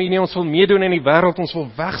uitkom nie, ons wil meedoen in die wêreld, ons wil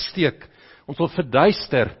wegsteek, ons wil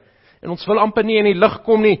verduister, en ons wil amper nie in die lig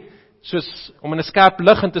kom nie, soos om in 'n skerp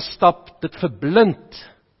lig in te stap, dit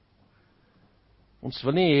verblind. Ons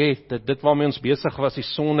wil nie hê, dit waarmee ons besig was, die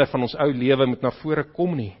sonde van ons ou lewe moet na vore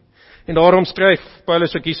kom nie. En daarom skryf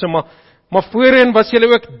Paulus ook hierso, maar voorheen was julle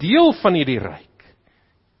ook deel van hierdie ryk.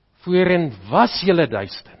 Voorheen was julle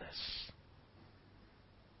duisternis.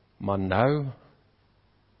 Maar nou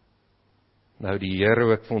die Here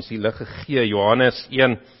ook vir ons die lig gegee, Johannes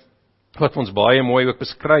 1, wat ons baie mooi ook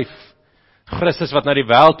beskryf, Christus wat na die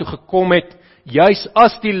wêreld toe gekom het, juis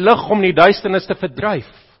as die lig om die duisternis te verdryf.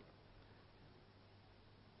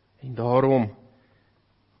 En daarom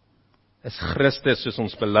is Christus, soos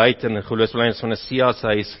ons belyk in die geloofsbelijdenis van Messias,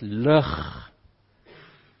 hy is lig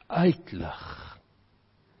uit lig.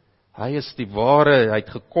 Hy is die ware, hy het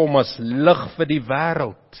gekom as lig vir die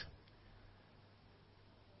wêreld.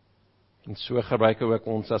 En so gebruik hy ook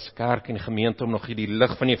ons as kerk en gemeente om nog die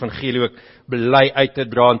lig van die evangelie ook bely uit te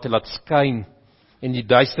dra en te laat skyn en die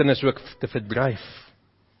duisternis ook te verdryf.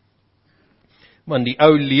 Want die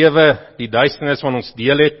ou lewe, die duisternis wat ons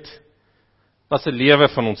deel het, was 'n lewe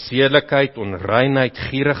van onsedelikheid, onreinheid,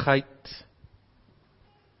 gierigheid.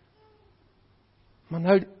 Maar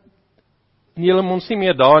nou deel ons nie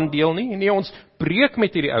meer daarin deel nie, nee, ons breek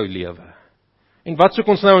met hierdie ou lewe. En wat soek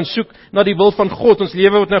ons nou en soek na die wil van God? Ons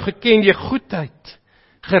lewe word nou geken deur goedheid,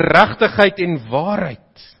 geregtigheid en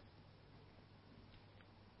waarheid.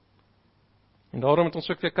 En daarom moet ons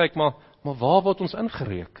ook weer kyk, maar waar word ons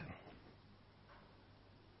ingereken?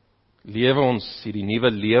 Lewe ons hierdie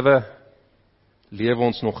nuwe lewe? Lewe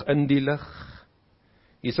ons nog in die lig?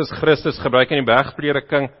 Jesus Christus gebruik in die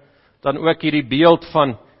bergprediking dan ook hierdie beeld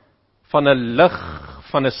van 'n lig,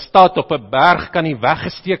 van 'n stad op 'n berg kan nie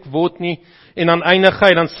weggesteek word nie. En dan eindig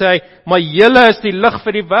hy, dan sê hy, maar julle is die lig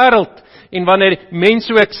vir die wêreld. En wanneer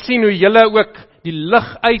mense ook sien hoe julle ook die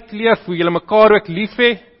lig uitleef, hoe julle mekaar ook lief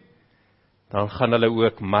hê, dan gaan hulle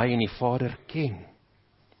ook my en die Vader ken.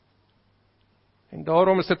 En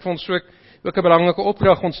daarom is dit vir ons ook 'n belangrike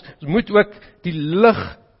opdrag. Ons moet ook die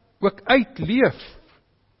lig ook uitleef.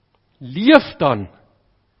 Leef dan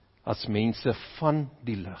as mense van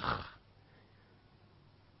die lig.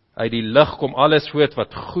 Uit die lig kom alles voort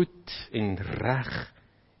wat goed en reg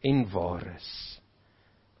en waar is.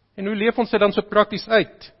 En hoe leef ons dit dan so prakties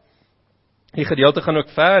uit? Die gedeelte gaan ook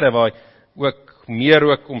verder, waar hy ook meer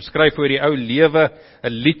omskryf oor die ou lewe, 'n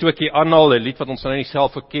lied ook hier aanhaal, 'n lied wat ons nou nie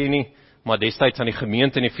self ken nie, maar destyds aan die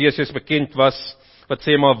gemeente in Efesië bekend was, wat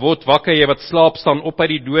sê maar, word wakker jy wat slaap, staan op uit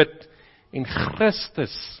die dood, en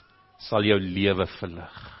Christus sal jou lewe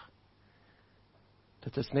verlig.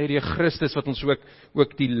 Dit is net die Christus wat ons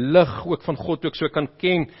ook die lig ook van God ook so kan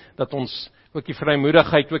ken, dat ons ook die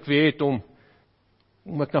vrymoedigheid ook weer het om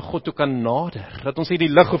ek na God toe kan nader, dat ons nie die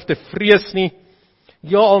lig hoef te vrees nie.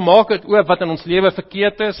 Ja, al maak dit ook wat in ons lewe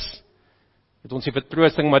verkeerd is, het ons die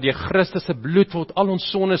vertroosting, maar deur Christus se bloed word al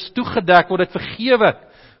ons sondes toegedek, word dit vergewe,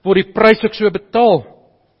 word die prys ook so betaal.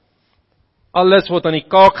 Alles word aan die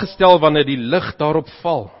kaak gestel wanneer die lig daarop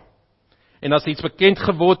val. En as iets bekend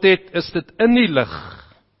geword het, is dit in die lig.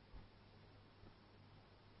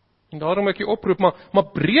 En daarom ek jy oproep,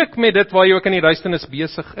 maar breek met dit waar jy ook in die duisternis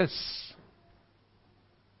besig is.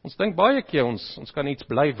 Ons dink baie keer, ons kan iets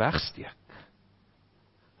bly wegsteek.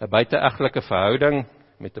 'n buiteegtelike verhouding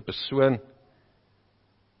met 'n persoon.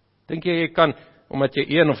 Dink jy kan, omdat jy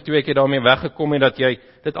 1 of 2 keer daarmee weggekom het, dat jy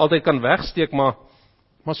dit altyd kan wegsteek, maar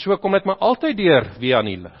so kom dit maar altyd deur weer aan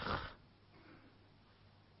die lig.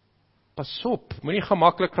 Pas op, moenie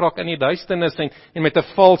gemaklik raak in die duisternis en met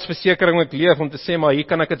 'n vals versekering moet leef om te sê, maar hier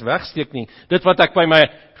kan ek dit wegsteek nie. Dit wat ek by my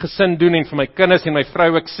gesin doen en vir my kinders en my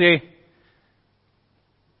vrou ook sê,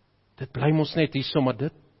 dit bly mos net hierso, maar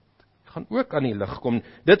dit gaan ook aan die lig kom.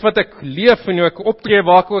 Dit wat ek leef en hoe ek optree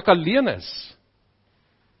waar ek ook alleen is.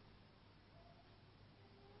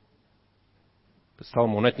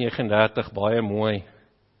 Psalm 139, baie mooi,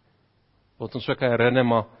 wat ons ook herinner,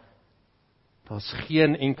 maar daar's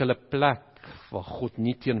geen enkele plek waar God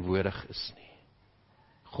nie teenwoordig is nie.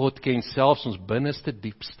 God ken selfs ons binneste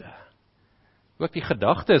diepste. Ook die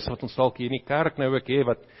gedagtes wat ons dalk hier in die kerk nou ook hê,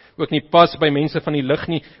 wat ook nie pas by mense van die lig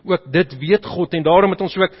nie, ook dit weet God, en daarom het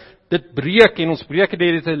ons ook dit breek, en ons breek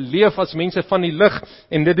dit te leef as mense van die lig,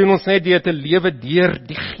 en dit doen ons net deur te lewe deur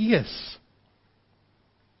die Gees.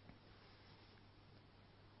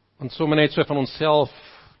 Want sommer net so van onsself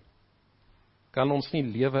kan ons nie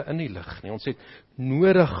lewe in die lig nie. Ons het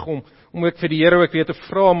nodig om ook vir die Here ook weer te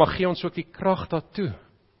vra, maar gee ons ook die krag daartoe.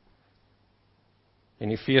 En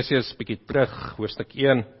Efesiërs bietjie terug, hoofstuk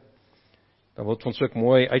 1, dan word ons ook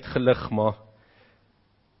mooi uitgelig, maar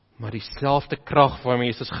dieselfde krag waarmee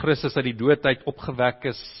Jesus Christus uit die dood uit opgewek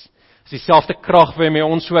is dieselfde krag waarmee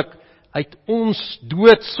ons ook uit ons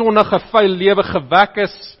dood sondige vuil lewe gewek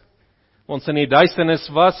is, ons in die duisternis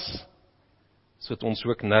was, sodat ons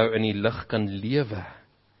ook nou in die lig kan lewe.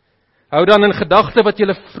 Hou dan in gedagte wat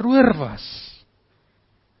julle vroeër was.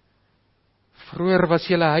 Vroeër was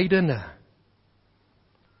julle heidene,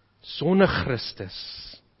 sonder Christus,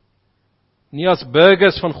 nie as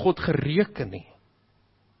burgers van God gereken nie.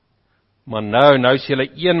 Maar nou is julle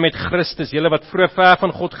een met Christus, julle wat vroeër ver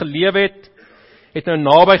van God geleef het nou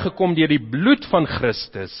naby gekom deur die bloed van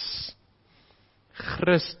Christus.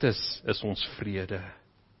 Christus is ons vrede.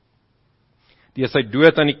 Deur sy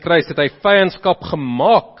dood aan die kruis het hy vyandskap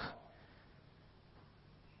gemaak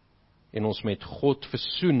en ons met God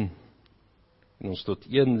versoen en ons tot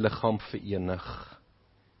een liggaam verenig.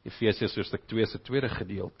 Efesiërs hoofstuk 2 se tweede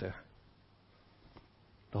gedeelte.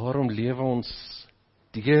 Daarom lewe ons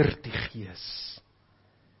deur die Gees.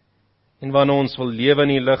 En wanneer ons wil lewe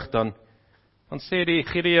in die lig, dan gee die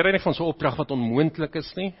Here nie vir ons 'n opdrag wat onmoontlik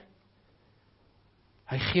is nie.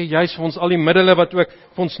 Hy gee juis vir ons al die middele wat ook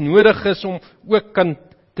vir ons nodig is om ook kan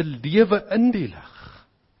te lewe in die lig.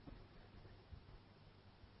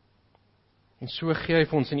 En so gee hy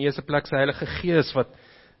vir ons in die eerste plek sy Heilige Gees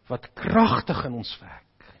wat kragtig in ons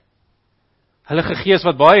werk. Heilige Gees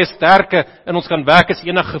wat baie sterker in ons kan werk as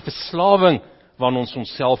enige verslawing, wanneer ons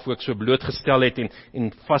onsself ook so blootgestel het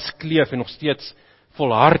en vaskleef en nog steeds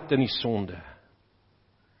volhard in die sonde.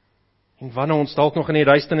 En wanneer ons dalk nog in die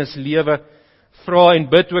duisternis lewe, vra en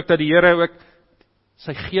bid ook dat die Here ook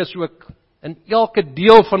sy gees ook in elke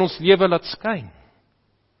deel van ons lewe laat skyn.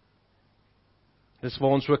 Dis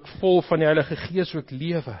waar ons ook vol van die Heilige Gees ook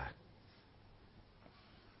lewe.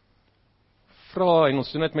 Vra, en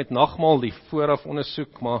ons doen dit met nagmaal, die vooraf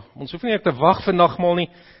ondersoek, maar ons hoef nie te wag vir nagmaal nie.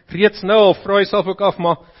 Reeds nou al vra jouself ook af,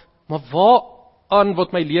 maar waaraan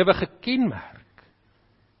word my lewe gekenmerk?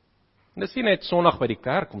 En dis nie net Sondag by die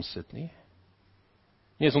kerk om sit nie.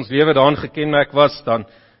 Nie as ons lewe daarin gekenmerk was, dan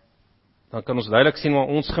kan ons duidelik sien waar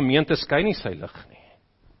ons gemeente skyn nie sy lig nie.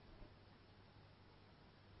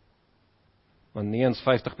 Want nie eens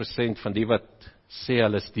 50% van die wat sê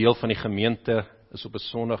hulle is deel van die gemeente is op 'n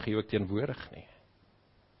Sondag hier ook teenwoordig nie.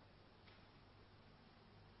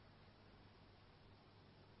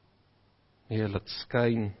 Nee, laat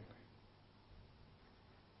skyn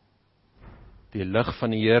die lig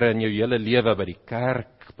van die Here in jou hele lewe, by die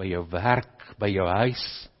kerk, by jou werk, by jou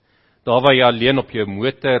huis, daar waar jy alleen op jou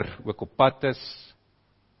motor ook op pad is.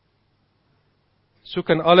 Soek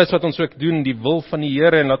in alles wat ons ook doen, die wil van die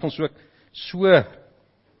Here, en laat ons ook so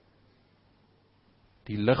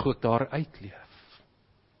die lig ook daar uitleef.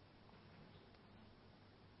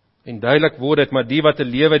 En duidelik word dit, maar die wat 'n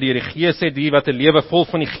lewe deur die Gees het, die wat 'n lewe vol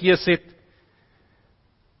van die Gees het,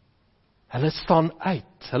 hulle staan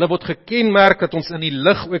uit. Hulle word gekenmerk dat ons in die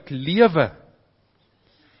lig ook lewe.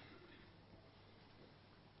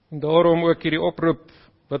 En daarom ook hierdie oproep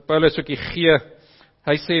wat Paulus ook hier gee.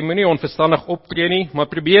 Hy sê moenie onverstandig optree nie, maar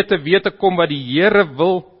probeer te weet te kom wat die Here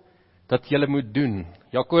wil dat jy moet doen.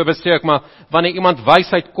 Jakobus sê ook, maar wanneer iemand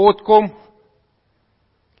wysheid kort kom,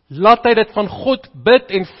 laat hy dit van God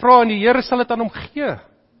bid en vra, en die Here sal dit aan hom gee.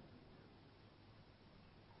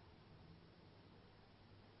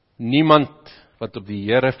 Niemand wat op die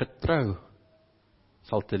Here vertrou,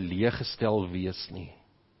 sal teleeggestel wees nie.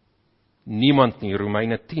 Niemand nie,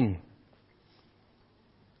 Romeine 10.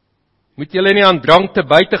 Moet julle nie aan drank te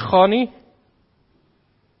buite gaan nie,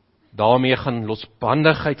 daarmee gaan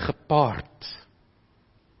losbandigheid gepaard.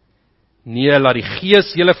 Nee, laat die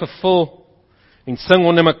Gees julle vervul, en sing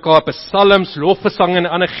onder mekaar psalms, lofgesang en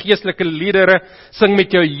ander geestelike liedere, sing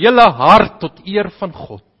met jou hele hart tot eer van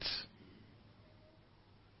God.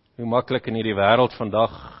 Hoe maklik in hierdie wêreld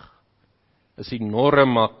vandag is die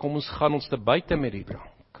norm, maar kom ons gaan ons te buite met die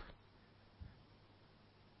drank.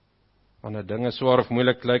 Wanneer dinge swaar of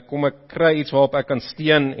moeilik lyk, kom ek kry iets waarop ek kan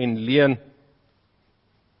steun en leun.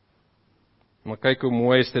 Maar kyk hoe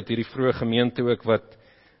mooi is dit hierdie vroeë gemeente ook wat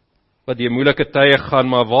deur moeilike tye gaan,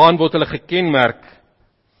 maar waaraan word hulle gekenmerk?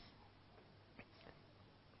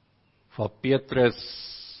 Waar Petrus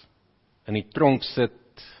in die tronk sit,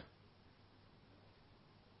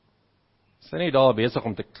 is hy nie daar besig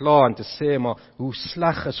om te kla en te sê, maar hoe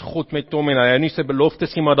sleg is God met hom, en hy hou nie sy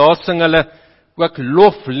beloftes nie, maar daar sing hulle ook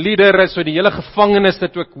lofliedere, so die hele gevangenis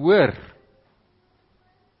dit ook hoor.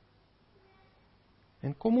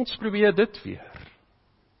 En kom ons probeer dit weer.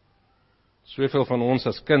 Soveel van ons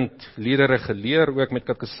as kind liedere geleer, ook met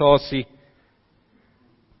katekisasie.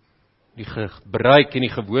 Die gebruik en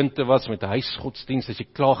die gewoonte was met 'n huisgodsdiens, as jy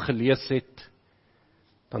klaar gelees het,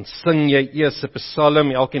 dan sing jy eers 'n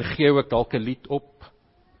psalm, elkeen gee ook dalk 'n lied op.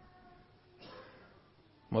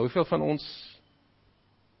 Maar hoeveel van ons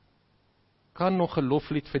kan nog 'n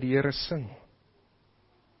loflied vir die Here sing,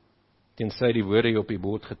 tensy die woorde op die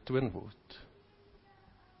bord getoon word?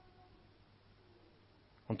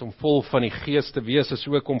 Want om vol van die Gees te wees, is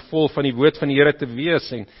ook om vol van die woord van die Here te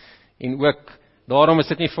wees, en ook, daarom is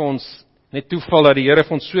dit nie vir ons net toeval dat die Here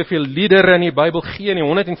vir ons soveel liedere in die Bybel gee, nie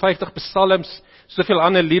 150 psalms, soveel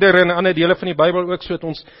ander liedere in ander dele van die Bybel ook, so dat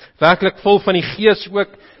ons werklik vol van die Gees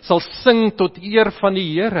ook sal sing tot eer van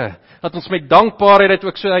die Here, dat ons met dankbaarheid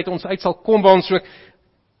ook so uit ons uit sal kom, waar ons ook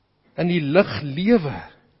in die lig lewe.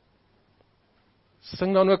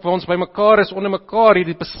 Sing dan ook waar ons by mekaar is, onder mekaar,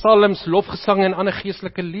 hierdie psalms, lofgesang en ander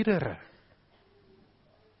geestelike liedere.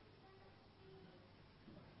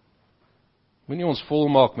 Moenie ons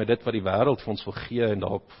volmaak met dit wat die wêreld vir ons wil gee en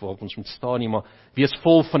waarop ons moet staan nie, maar wees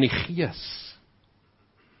vol van die Gees.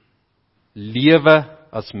 Lewe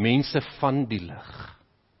as mense van die lig.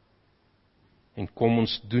 En kom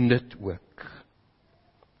ons doen dit ook.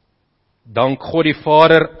 Dank God die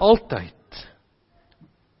Vader altyd.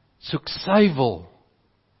 Soek sy wil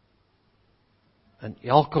in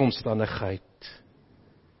elke omstandigheid.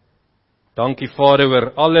 Dankie Vader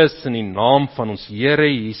oor alles in die naam van ons Here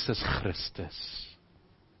Jesus Christus.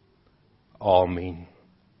 Amen.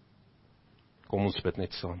 Kom ons bid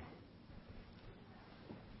net saam.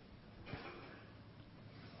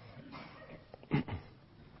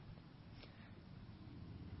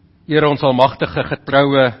 Here ons almagtige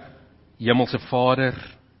getroue Hemelse Vader,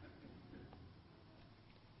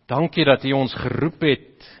 dankie dat U ons geroep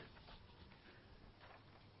het,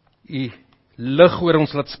 U lig oor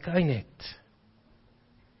ons laat skyn het.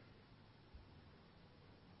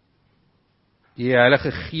 Die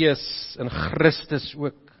Heilige Gees in Christus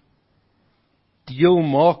ook deel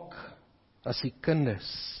maak as U kinders.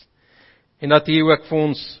 En dat U ook vir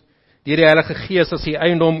ons, deur die Heilige Gees as U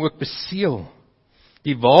eiendom ook beseël.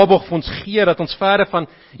 Die waarborg vir ons gee, dat ons verder van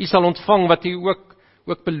U sal ontvang wat U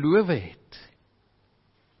ook beloof het.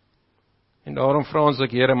 En daarom vra ons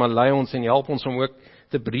ook, Here, maar lei ons en help ons om ook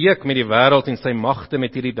te breek met die wêreld en sy magte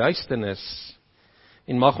met hierdie duisternis.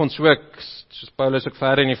 En mag ons ook, soos Paulus ook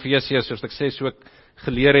verder in Efesiërs, soos ek sê, so ook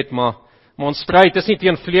geleer het, maar ons stryd is nie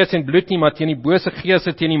teen vlees en bloed nie, maar teen die bose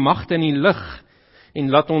geeste, teen die magte in die lig. En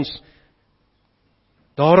laat ons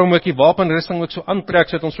daarom ook die wapenrusting ook so aantrek,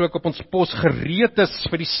 sodat ons ook op ons pos gereed is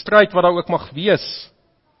vir die stryd wat daar ook mag wees.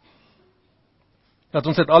 Dat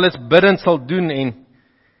ons dit alles bidend sal doen en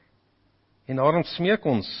daarom smeek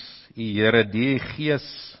ons, U Here, die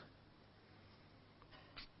Gees,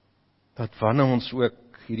 dat wanneer ons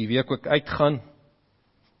ook hierdie week ook uitgaan,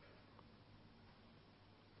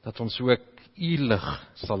 dat ons ook U lig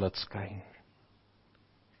sal laat skyn.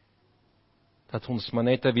 Dat ons maar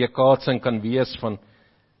net 'n weerkaatsing kan wees van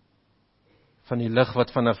die lig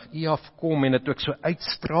wat vanaf U afkom en dit ook so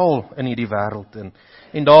uitstraal in hierdie wêreld in.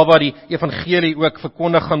 En daar waar die evangelie ook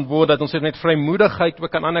verkondig gaan word, dat ons dit met vrymoedigheid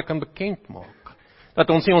ook aan ander kan bekend maak. Dat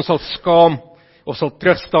ons nie ons sal skaam of sal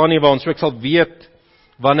terugstaan nie, waar ons ook sal weet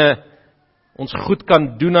wanneer ons goed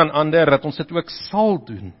kan doen aan ander, dat ons dit ook sal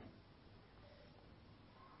doen.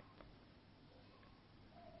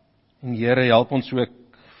 En Here, help ons ook,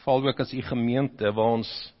 val ook as U gemeente, waar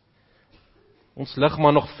ons lig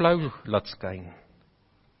maar nog flou laat skyn.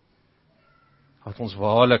 Dat ons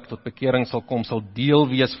waarlik tot bekering sal kom, sal deel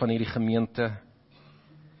wees van hierdie gemeente.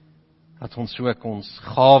 Dat ons ook ons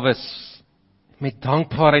gawes met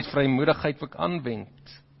dankbaarheid, vrymoedigheid ook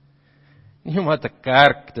aanwend. Nie omdat 'n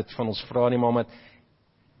kerk dit van ons vra nie, maar omdat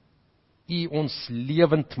U ons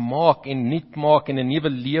lewend maak en nuut maak en 'n nuwe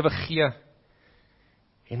lewe gee.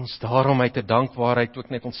 En ons daarom uit 'n dankbaarheid ook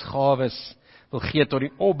net ons gawes wil gee tot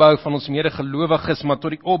die opbou van ons medegelowiges, maar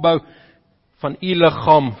tot die opbou van U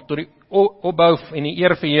liggaam, tot die opbou en die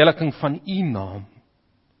ereverheerliking van U naam.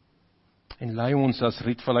 En lei ons as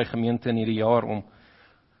Rietvallei gemeente in hierdie jaar om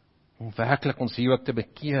werklik ons hier ook te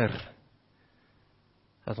bekeer.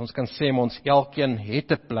 Dat ons kan sê, maar ons elkeen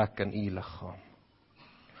het 'n plek in U liggaam.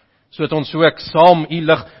 Sodat ons ook saam U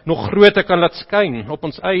lig nog groter kan laat skyn op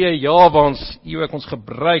ons eie, ja, waar ons U ook ons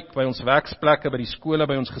gebruik, by ons werksplekke, by die skole,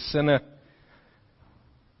 by ons gesinne.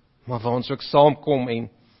 Maar waar ons ook saamkom en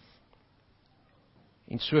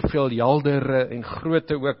soveel heldere en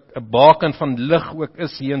groter ook 'n baken van lig ook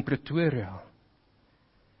is hier in Pretoria.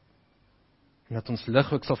 En dat ons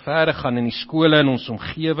lig ook sal verder gaan in die skole, in ons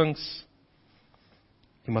omgewings,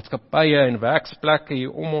 die maatskappye en werksplekke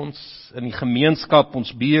hier om ons, in die gemeenskap,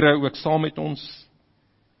 ons bure ook saam met ons.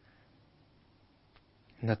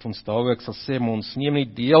 En dat ons daar ook sal sê, maar ons neem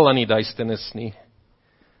nie deel aan die duisternis nie,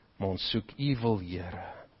 maar ons soek U wil,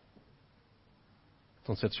 Here. Dat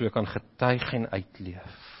ons dit so kan getuig en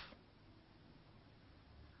uitleef.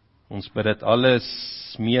 Ons bid dit alles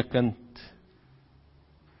smeekend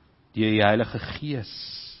deur die Heilige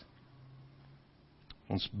Gees.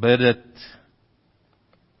 Ons bid dit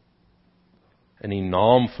in die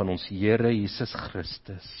naam van ons Here Jesus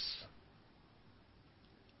Christus.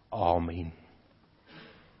 Amen.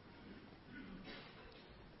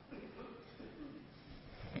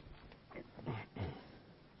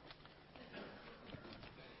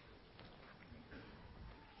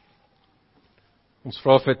 Ons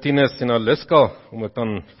vra vir Tinus en Aliska om dit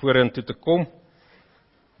dan vorentoe te kom,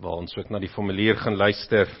 waar ons ook na die formulier gaan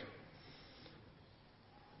luister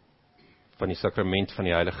van die sakrament van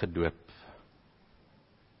die heilige doop.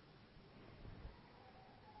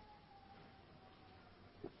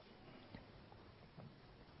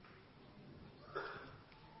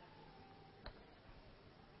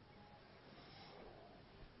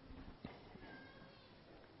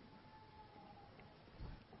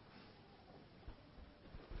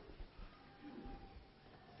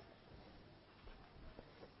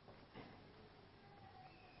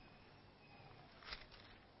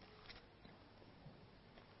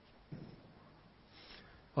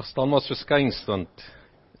 Ag, staan maar so skuins, want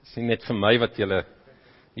is nie net vir my wat julle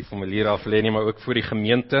die formulier af lê nie, maar ook vir die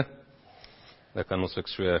gemeente. Dan kan ons ook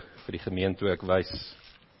so vir die gemeente ook wys.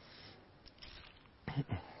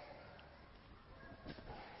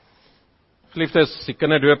 Geliefdes, die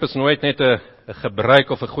kinderdoop is nooit net 'n gebruik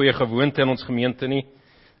of 'n goeie gewoonte in ons gemeente nie.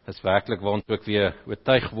 is werklik waar ons ook weer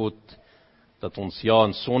oortuig word, dat ons ja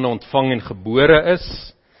in sonde ontvang en gebore is,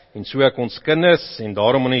 en so ek ons kinders, en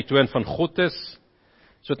daarom in die toon van God is,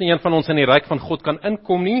 so dat nie een van ons in die ryk van God kan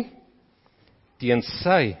inkom nie,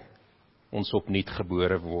 teensy ons opnuut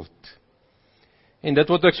gebore word. En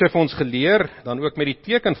dit word ook so vir ons geleer, dan ook met die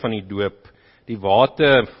teken van die doop, die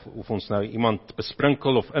water, of ons nou iemand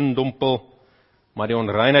besprinkel of indompel, maar die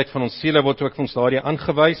onreinheid van ons siele word ook vir ons daardie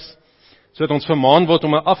aangewys, sodat ons vermaan word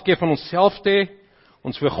om 'n afkeer van onsself te hê,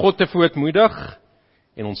 ons voor God te verootmoedig,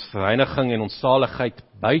 en ons vereiniging en ons saligheid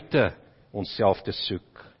buite onsself te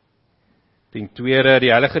soek. Ten tweede,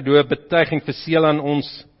 die heilige doop betuig en verseël aan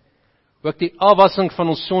ons ook die afwassing van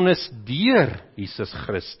ons sondes deur Jesus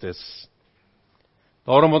Christus.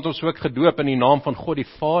 Daarom word ons ook gedoop in die naam van God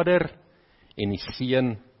die Vader en die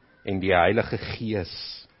Seun en die Heilige Gees.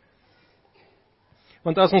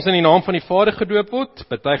 Want as ons in die naam van die Vader gedoop word,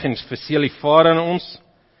 betuig en verseël die Vader aan ons,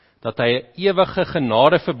 dat hy 'n ewige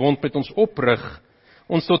genadeverbond met ons oprig,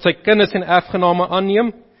 ons tot sy kinders en erfgename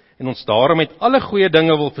aanneem, en ons daarom met alle goeie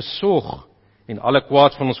dinge wil versorg, en alle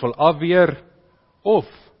kwaad van ons wil afweer, of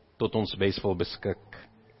tot ons bes wil beskik.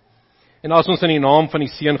 En as ons in die naam van die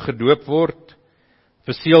Seun gedoop word,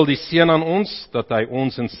 verseël die Seun aan ons, dat hy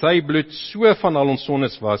ons in sy bloed so van al ons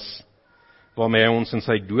sondes was, waarmee hy ons in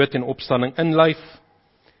sy dood en opstanding inlyf,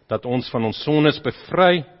 dat ons van ons sondes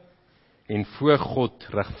bevry, en voor God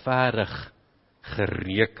regverdig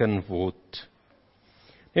gereken word.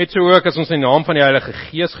 Net so ook as ons in die naam van die Heilige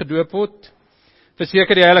Gees gedoop word,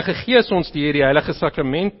 verseker die Heilige Gees ons deur die Heilige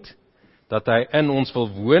Sakrament, dat hy in ons wil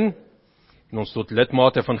woon, en ons tot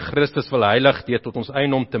lidmate van Christus wil heilig, deur tot ons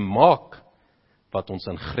eiendom te maak, wat ons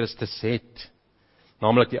in Christus het,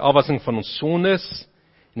 naamlik die afwassing van ons sondes,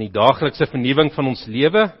 en die daaglikse vernuwing van ons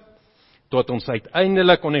lewe, tot ons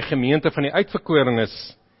uiteindelik onder die gemeente van die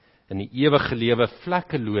uitverkorenes in die ewige lewe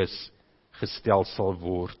vlekkeloos gestel sal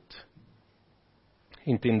word.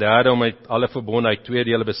 En ten derde, om uit alle verbonde uit twee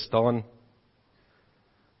dele bestaan.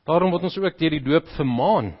 Daarom word ons ook deur die doop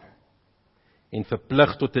vermaan en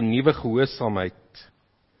verplig tot 'n nuwe gehoorsaamheid.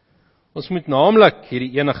 Ons moet naamlik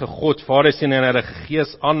hierdie enige God, Vader, Seun en Heilige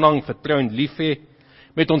Gees aanhang, vertrou en lief hê,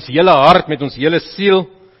 met ons hele hart, met ons hele siel,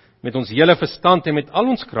 met ons hele verstand en met al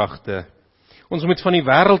ons kragte. Ons moet van die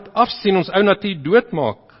wêreld afsien, ons ou natuur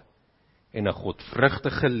doodmaak en 'n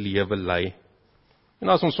godvrugtige lewe lei. En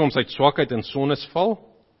as ons soms uit swakheid en sondes val,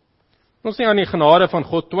 ons nie aan die genade van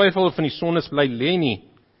God twyfel of in die sondes bly lê nie.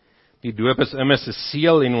 Die doop is immers 'n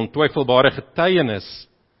seël en ontwyfelbare getuienis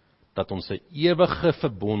dat ons 'n ewige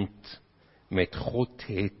verbond met God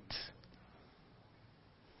het.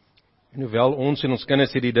 En hoewel ons en ons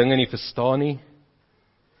kinders hierdie dinge nie verstaan nie,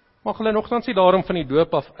 mag hulle nogtans nie daarom van die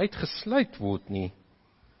doop af uitgesluit word nie.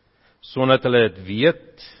 Sonder dat hulle dit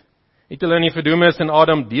weet, het hulle in die verdoemenis in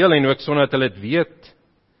Adam deel, en ook sonder dat hulle dit weet,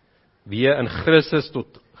 wie in Christus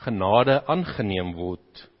tot genade aangeneem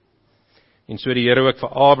word. En so die Here ook vir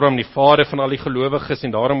Abraham, die vader van al die gelowiges,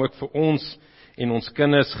 en daarom ook vir ons en ons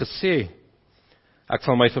kinders gesê, ek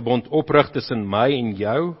sal my verbond oprig tussen my en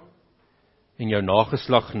jou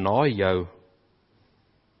nageslag na jou.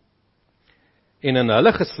 En in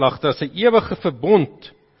hulle geslagte as 'n ewige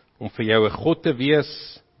verbond, om vir jou 'n God te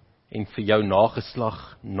wees, en vir jou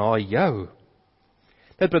nageslag na jou.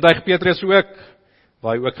 Dit betuig Petrus ook,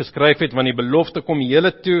 waar hy ook geskryf het, want die belofte kom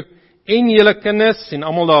julle toe, en julle kinders, en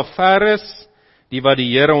almal daar ver is, die wat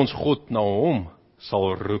die Here ons God na hom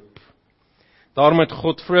sal roep. Daarom het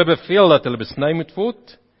God vroeër beveel dat hulle besny moet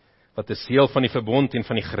word, wat 'n seël van die verbond en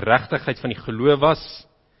van die geregtigheid van die geloof was.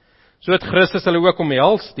 So het Christus hulle ook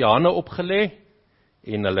omhels, die hande opgelê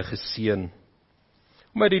en hulle geseën.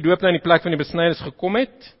 Omdat die doop nou in die plek van die besnydenis gekom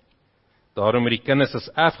het, daarom het die kinders as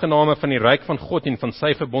erfgename van die ryk van God en van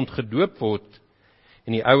sy verbond gedoop word,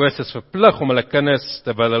 en die ouers is verplig om hulle kinders,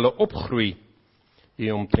 terwyl hulle opgroei,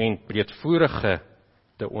 die omtrent breedvoerige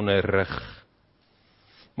te onderrig.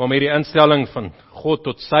 Maar met die instelling van God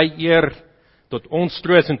tot sy eer, tot ons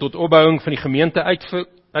troos en tot opbouing van die gemeente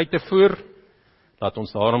uit te voer, laat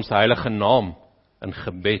ons daarom sy heilige naam in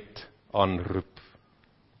gebed aanroep.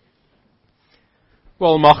 O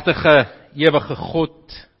almagtige, ewige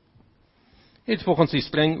God, het volgens die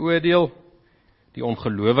streng oordeel die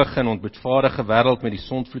ongelowige en onboetvaardige wêreld met die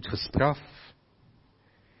sondvloed gestraf,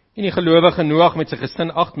 en die gelowige Noag met sy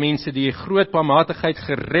gesin 8 mense die groot barmhartigheid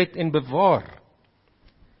gered en bewaar.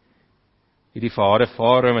 Het die vader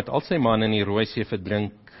Farao met al sy manne in die Rooi See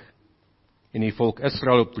verdrink, en die volk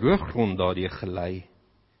Israel op drooggrond daardeur gelei,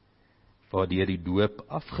 waardeur die doop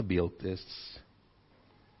afgebeeld is.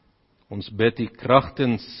 Ons bid die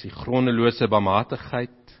kragtens die grondelose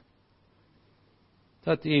barmhartigheid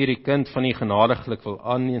dat U hierdie kind van U genadiglik wil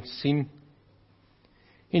aansien,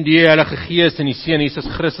 en die Heilige Gees in die Seun Jesus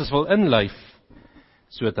Christus wil inlyf,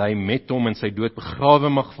 sodat hy met hom in sy dood begrawe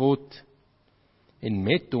mag word, en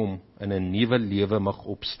met hom in 'n nuwe lewe mag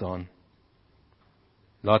opstaan.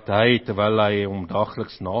 Laat hy, terwyl hy hom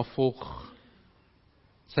daagliks navolg,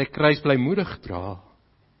 sy kruis blymoedig dra,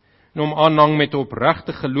 en hom aanhang met 'n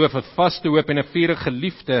opregte geloof, 'n vaste hoop en 'n vurige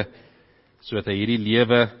liefde, sodat hy hierdie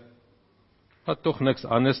lewe, wat tog niks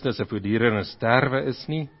anders as 'n voortdurende sterwe is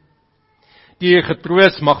nie, die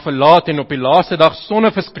getroos mag verlaat en op die laaste dag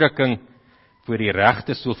sonder verskrikking voor die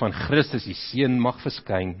regte stoel van Christus die Seun mag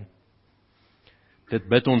verskyn. Dit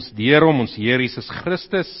bid ons deur hom, ons Here Jesus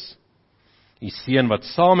Christus, die Seun wat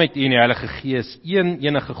saam met U en die Heilige Gees, een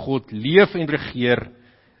enige God, leef en regeer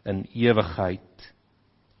in ewigheid.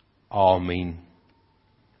 Amen.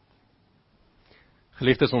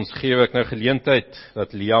 Geliefdes, ons gee ook nou geleentheid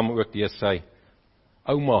dat Liam ook deur sy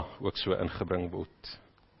ouma ook so ingebring word.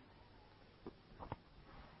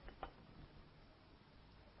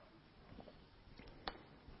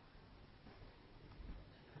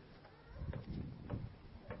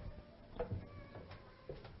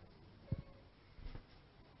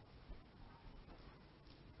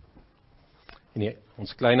 En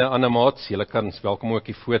ons kleine Annemaats, julle kan welkom ook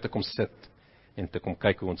hier voor te kom sit en te kom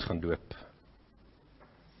kyk hoe ons gaan doop.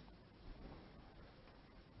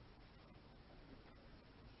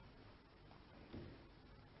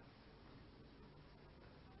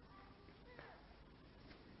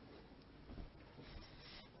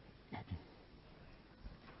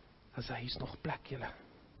 As hy is nog plek, julle.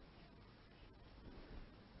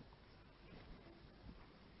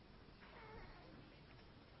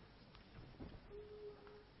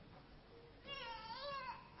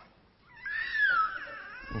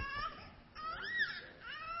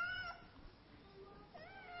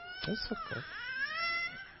 Dis okay.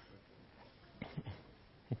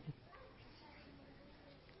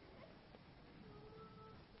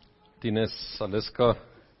 Tinus, Aliska,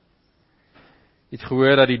 het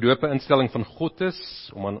gehoor dat die doop 'n instelling van God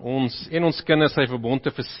is, om aan ons en ons kinders sy verbond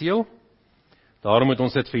te verseël. Daarom moet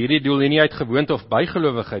ons dit vir hierdie doel nie uit gewoonte of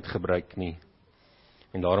bygelowigheid gebruik nie.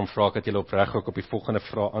 En daarom vra ek dat julle opreg ook op die volgende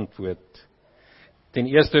vraag antwoord. Ten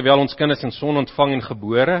eerste, hoewel ons kinders in son ontvang en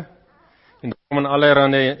gebore, en daarom in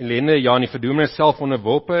allerhande ellende, ja, in die verdoemenis self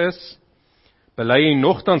onderworpe is, bely hy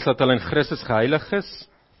nogtans dat hulle in Christus geheilig is,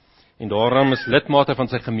 en daarom is lidmate van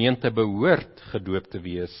sy gemeente behoort gedoop te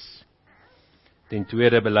wees. Ten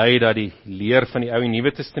tweede, bely dat die leer van die Ou en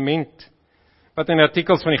Nuwe Testament, wat in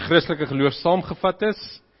artikels van die Christelike geloof saamgevat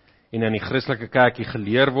is, en in die Christelike kerkie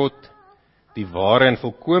geleer word, die ware en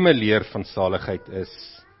volkome leer van saligheid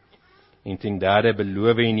is. En ten derde,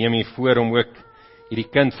 beloof en neem hy voor om ook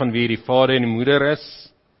hierdie kind van wie die vader en die moeder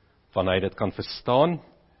is, van hy dit kan verstaan,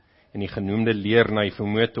 en die genoemde leer na hy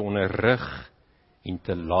vermoë te onderrig en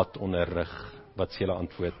te laat onderrig. Wat is julle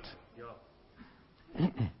antwoord? Ja.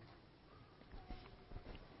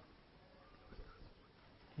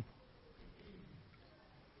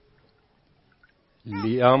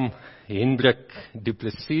 Liam Hendrik Du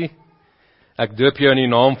Plessis, ek doop jou in die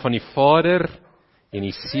naam van die Vader en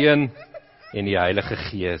die Seun en die Heilige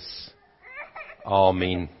Gees.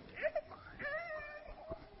 Amen.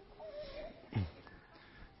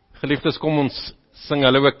 Geliefdes, kom ons sing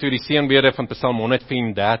hulle ook toe die seënbede van Psalm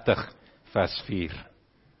 134 vers 4.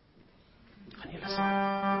 Gaan julle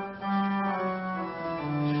sing?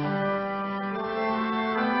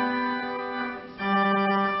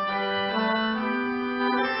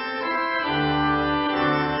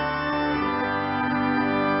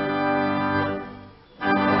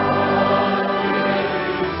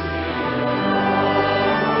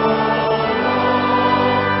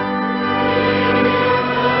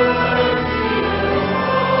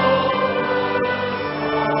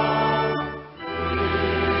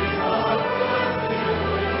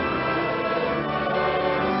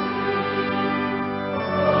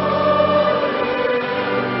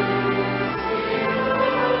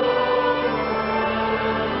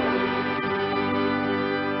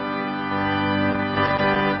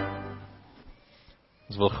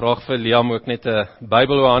 Wil graag vir Liam ook net 'n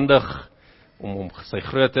Bybel oorhandig om sy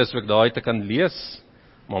grootes ook daai te kan lees,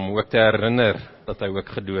 maar om ook te herinner dat hy ook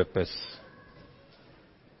gedoop is.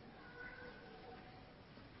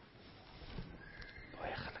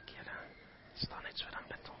 Baie geluk julle. Staan net so dan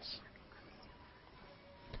bid ons.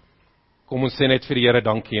 Kom ons sê net vir die Here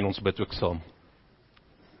dankie en ons bid ook saam.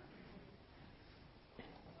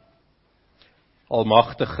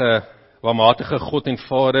 Almagtige, waarmatige God en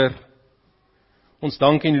Vader, ons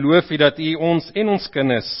dank en loof U dat U ons en ons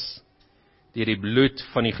kinders deur die bloed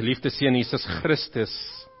van die geliefde Seun Jesus Christus,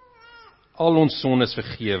 al ons sondes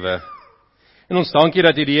vergewe. En ons dankie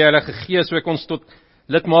dat U die Heilige Gees ook ons tot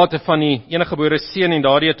lidmate van die eniggebore Seun en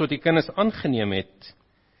daardie tot die kinders aangeneem het.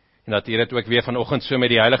 En dat U dit ook weer vanoggend so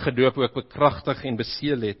met die heilige doop ook bekragtig en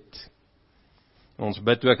beseël het. En ons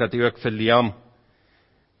bid ook dat U ook vir Liam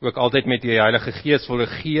ook altyd met die Heilige Gees wil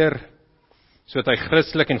regeer, sodat hy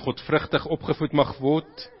Christelik en godvrugtig opgevoed mag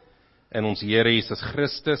word in ons Here Jesus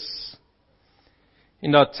Christus.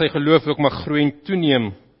 En dat sy geloof ook mag groei en toeneem,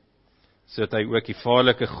 sodat hy ook die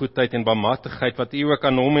vaderlike goedheid en barmhartigheid wat U ook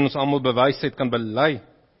aan hom en ons almal bewys het, kan bely.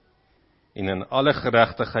 En in alle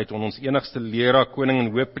geregtigheid aan ons enigste leraar, koning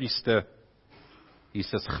en hoëpriester,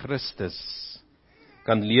 Jesus Christus,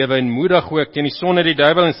 kan lewe en moedig ook teen die sonde, die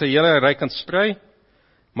duiwel en sy hele ryk kan stry,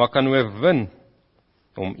 maar kan oorwin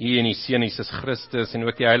om U en die Seun Jesus Christus en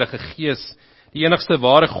ook die Heilige Gees, die enigste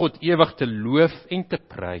ware God, ewig te loof en te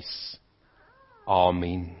prys.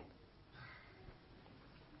 Amen.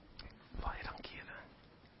 Baie dankie julle.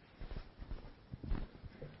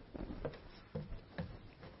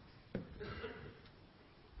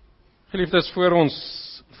 Geliefdes, voor ons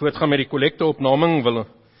voortgaan met die kollekteopnaming, wil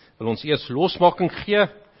ons eers losmaking gee,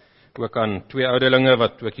 ook aan 2 ouderlinge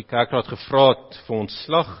wat ook die kerkraad gevra het vir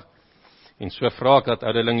ontslag. En so vra ek dat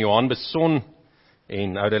ouderling Johan Beson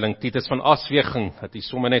en ouderling Titus van Asweging, dat hy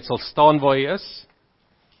sommer net sal staan waar hy is.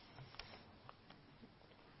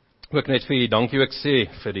 Ook net vir jy dankie ook sê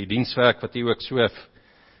vir die dienswerk wat hy ook so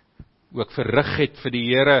ook verrig het vir die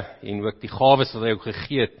Here en ook die gawes wat hy ook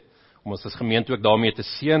gegee het om ons as gemeente ook daarmee te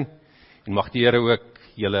seën. En mag die Here ook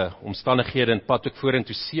julle omstandighede en pad ook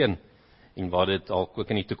vorentoe seën en waar dit dalk ook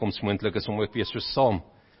in die toekoms moontlik is om ook weer so saam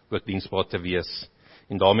ook diensbaar te wees.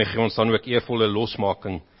 En daarmee gee ons dan ook eervolle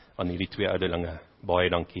losmaking aan hierdie 2 ouderlinge. Baie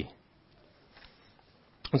dankie.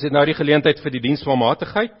 Ons het nou die geleentheid vir die diens van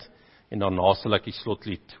barmhartigheid en daarna sal ek die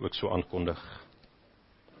slotlied ook so aankondig.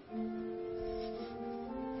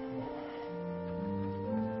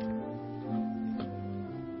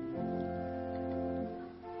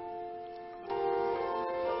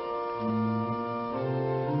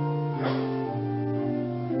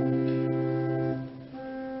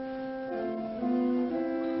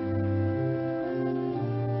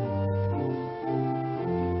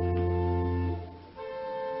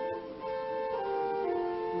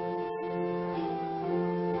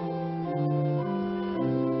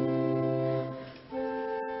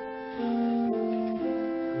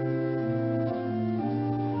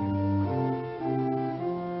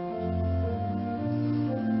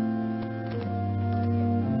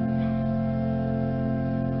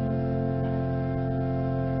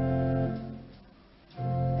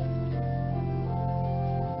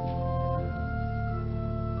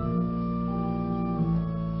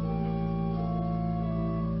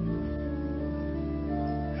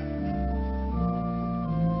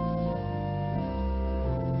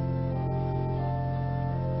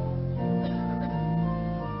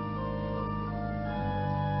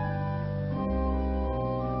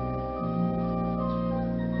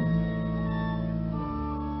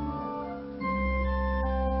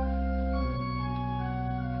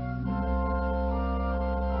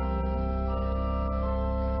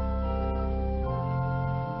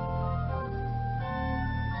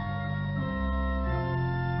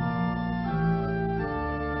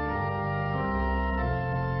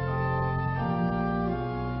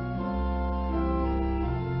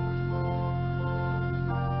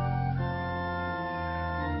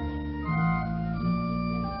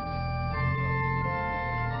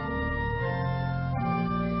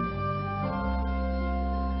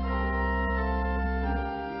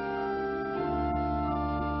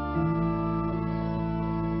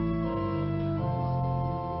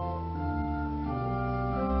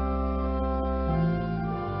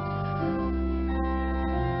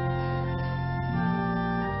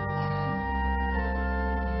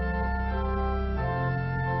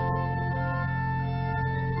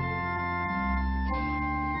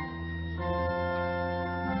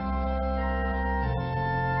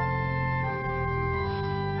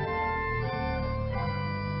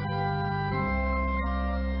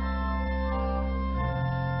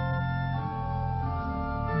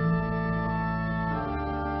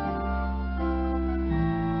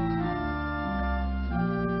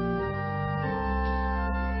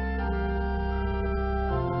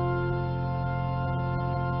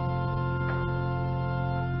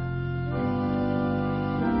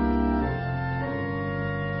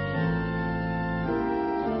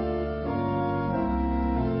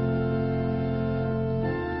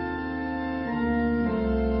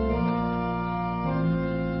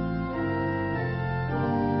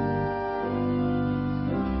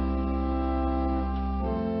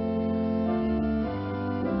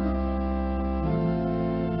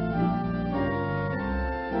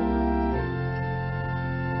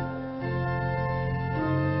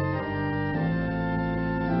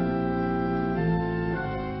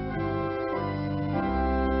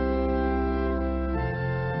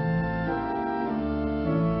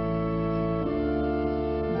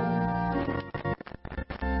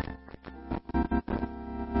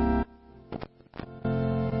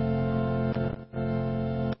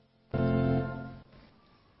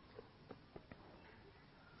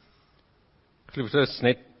 Geliefdes,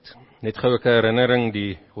 net gou 'n herinnering,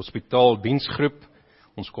 die hospitaaldiensgroep.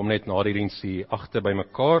 Ons kom net na die diens hier agter by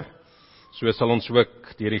mekaar. So sal ons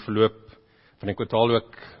ook deur die verloop van die kwartaal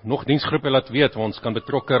ook nog diensgroepe laat weet, waar ons kan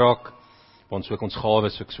betrokke raak, waar ons ook ons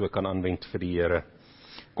gawes ook so kan aanwend vir die Here.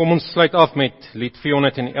 Kom ons sluit af met lied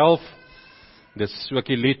 411. Dis ook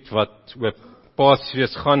die lied wat oor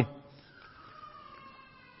Paasfees gaan.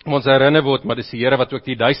 Ons herinner word, maar dis die Here wat ook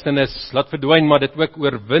die duisternis laat verdwyn, maar dit ook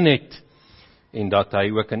oorwin het, en dat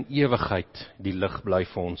hy ook in ewigheid die lig bly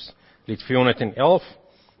vir ons. Lied 411,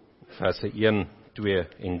 verse 1, 2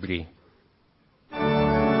 en 3.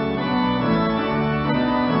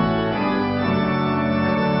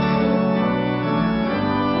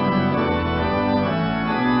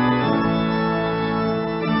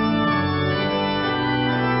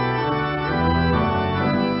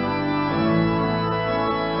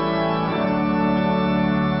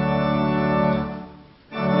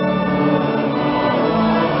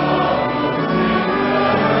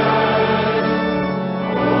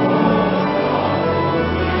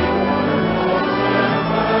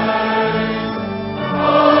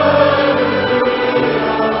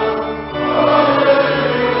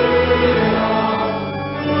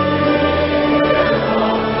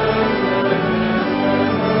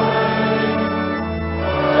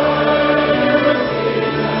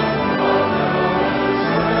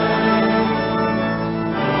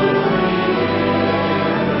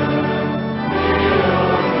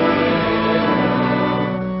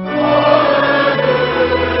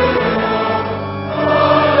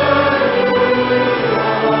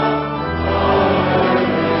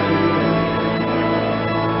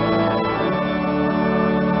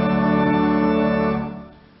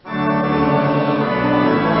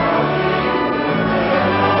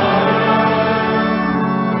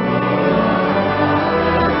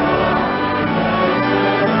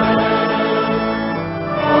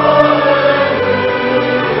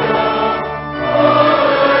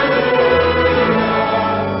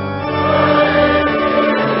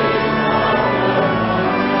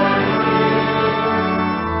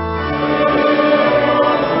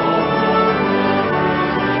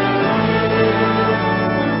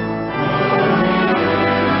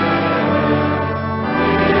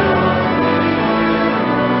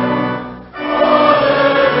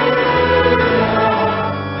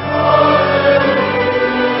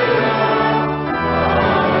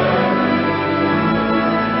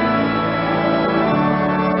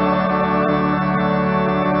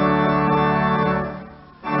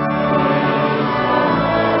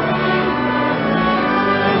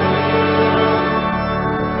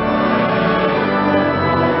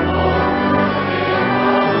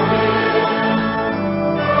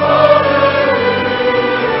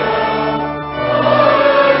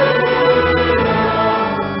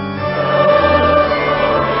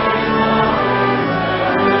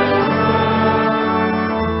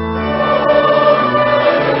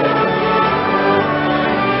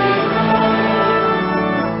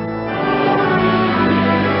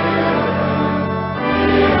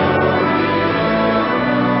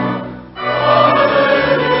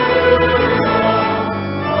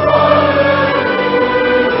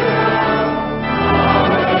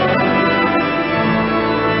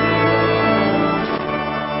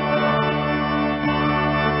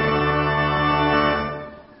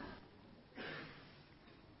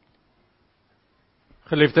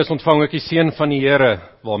 Geliefdes, ontvang ook die seën van die Here,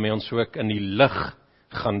 waarmee ons ook in die lig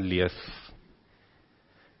gaan leef.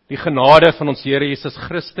 Die genade van ons Here Jesus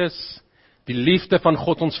Christus, die liefde van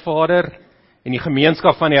God ons Vader, en die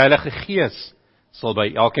gemeenskap van die Heilige Gees, sal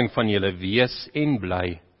by elkeen van julle wees en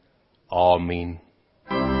bly. Amen.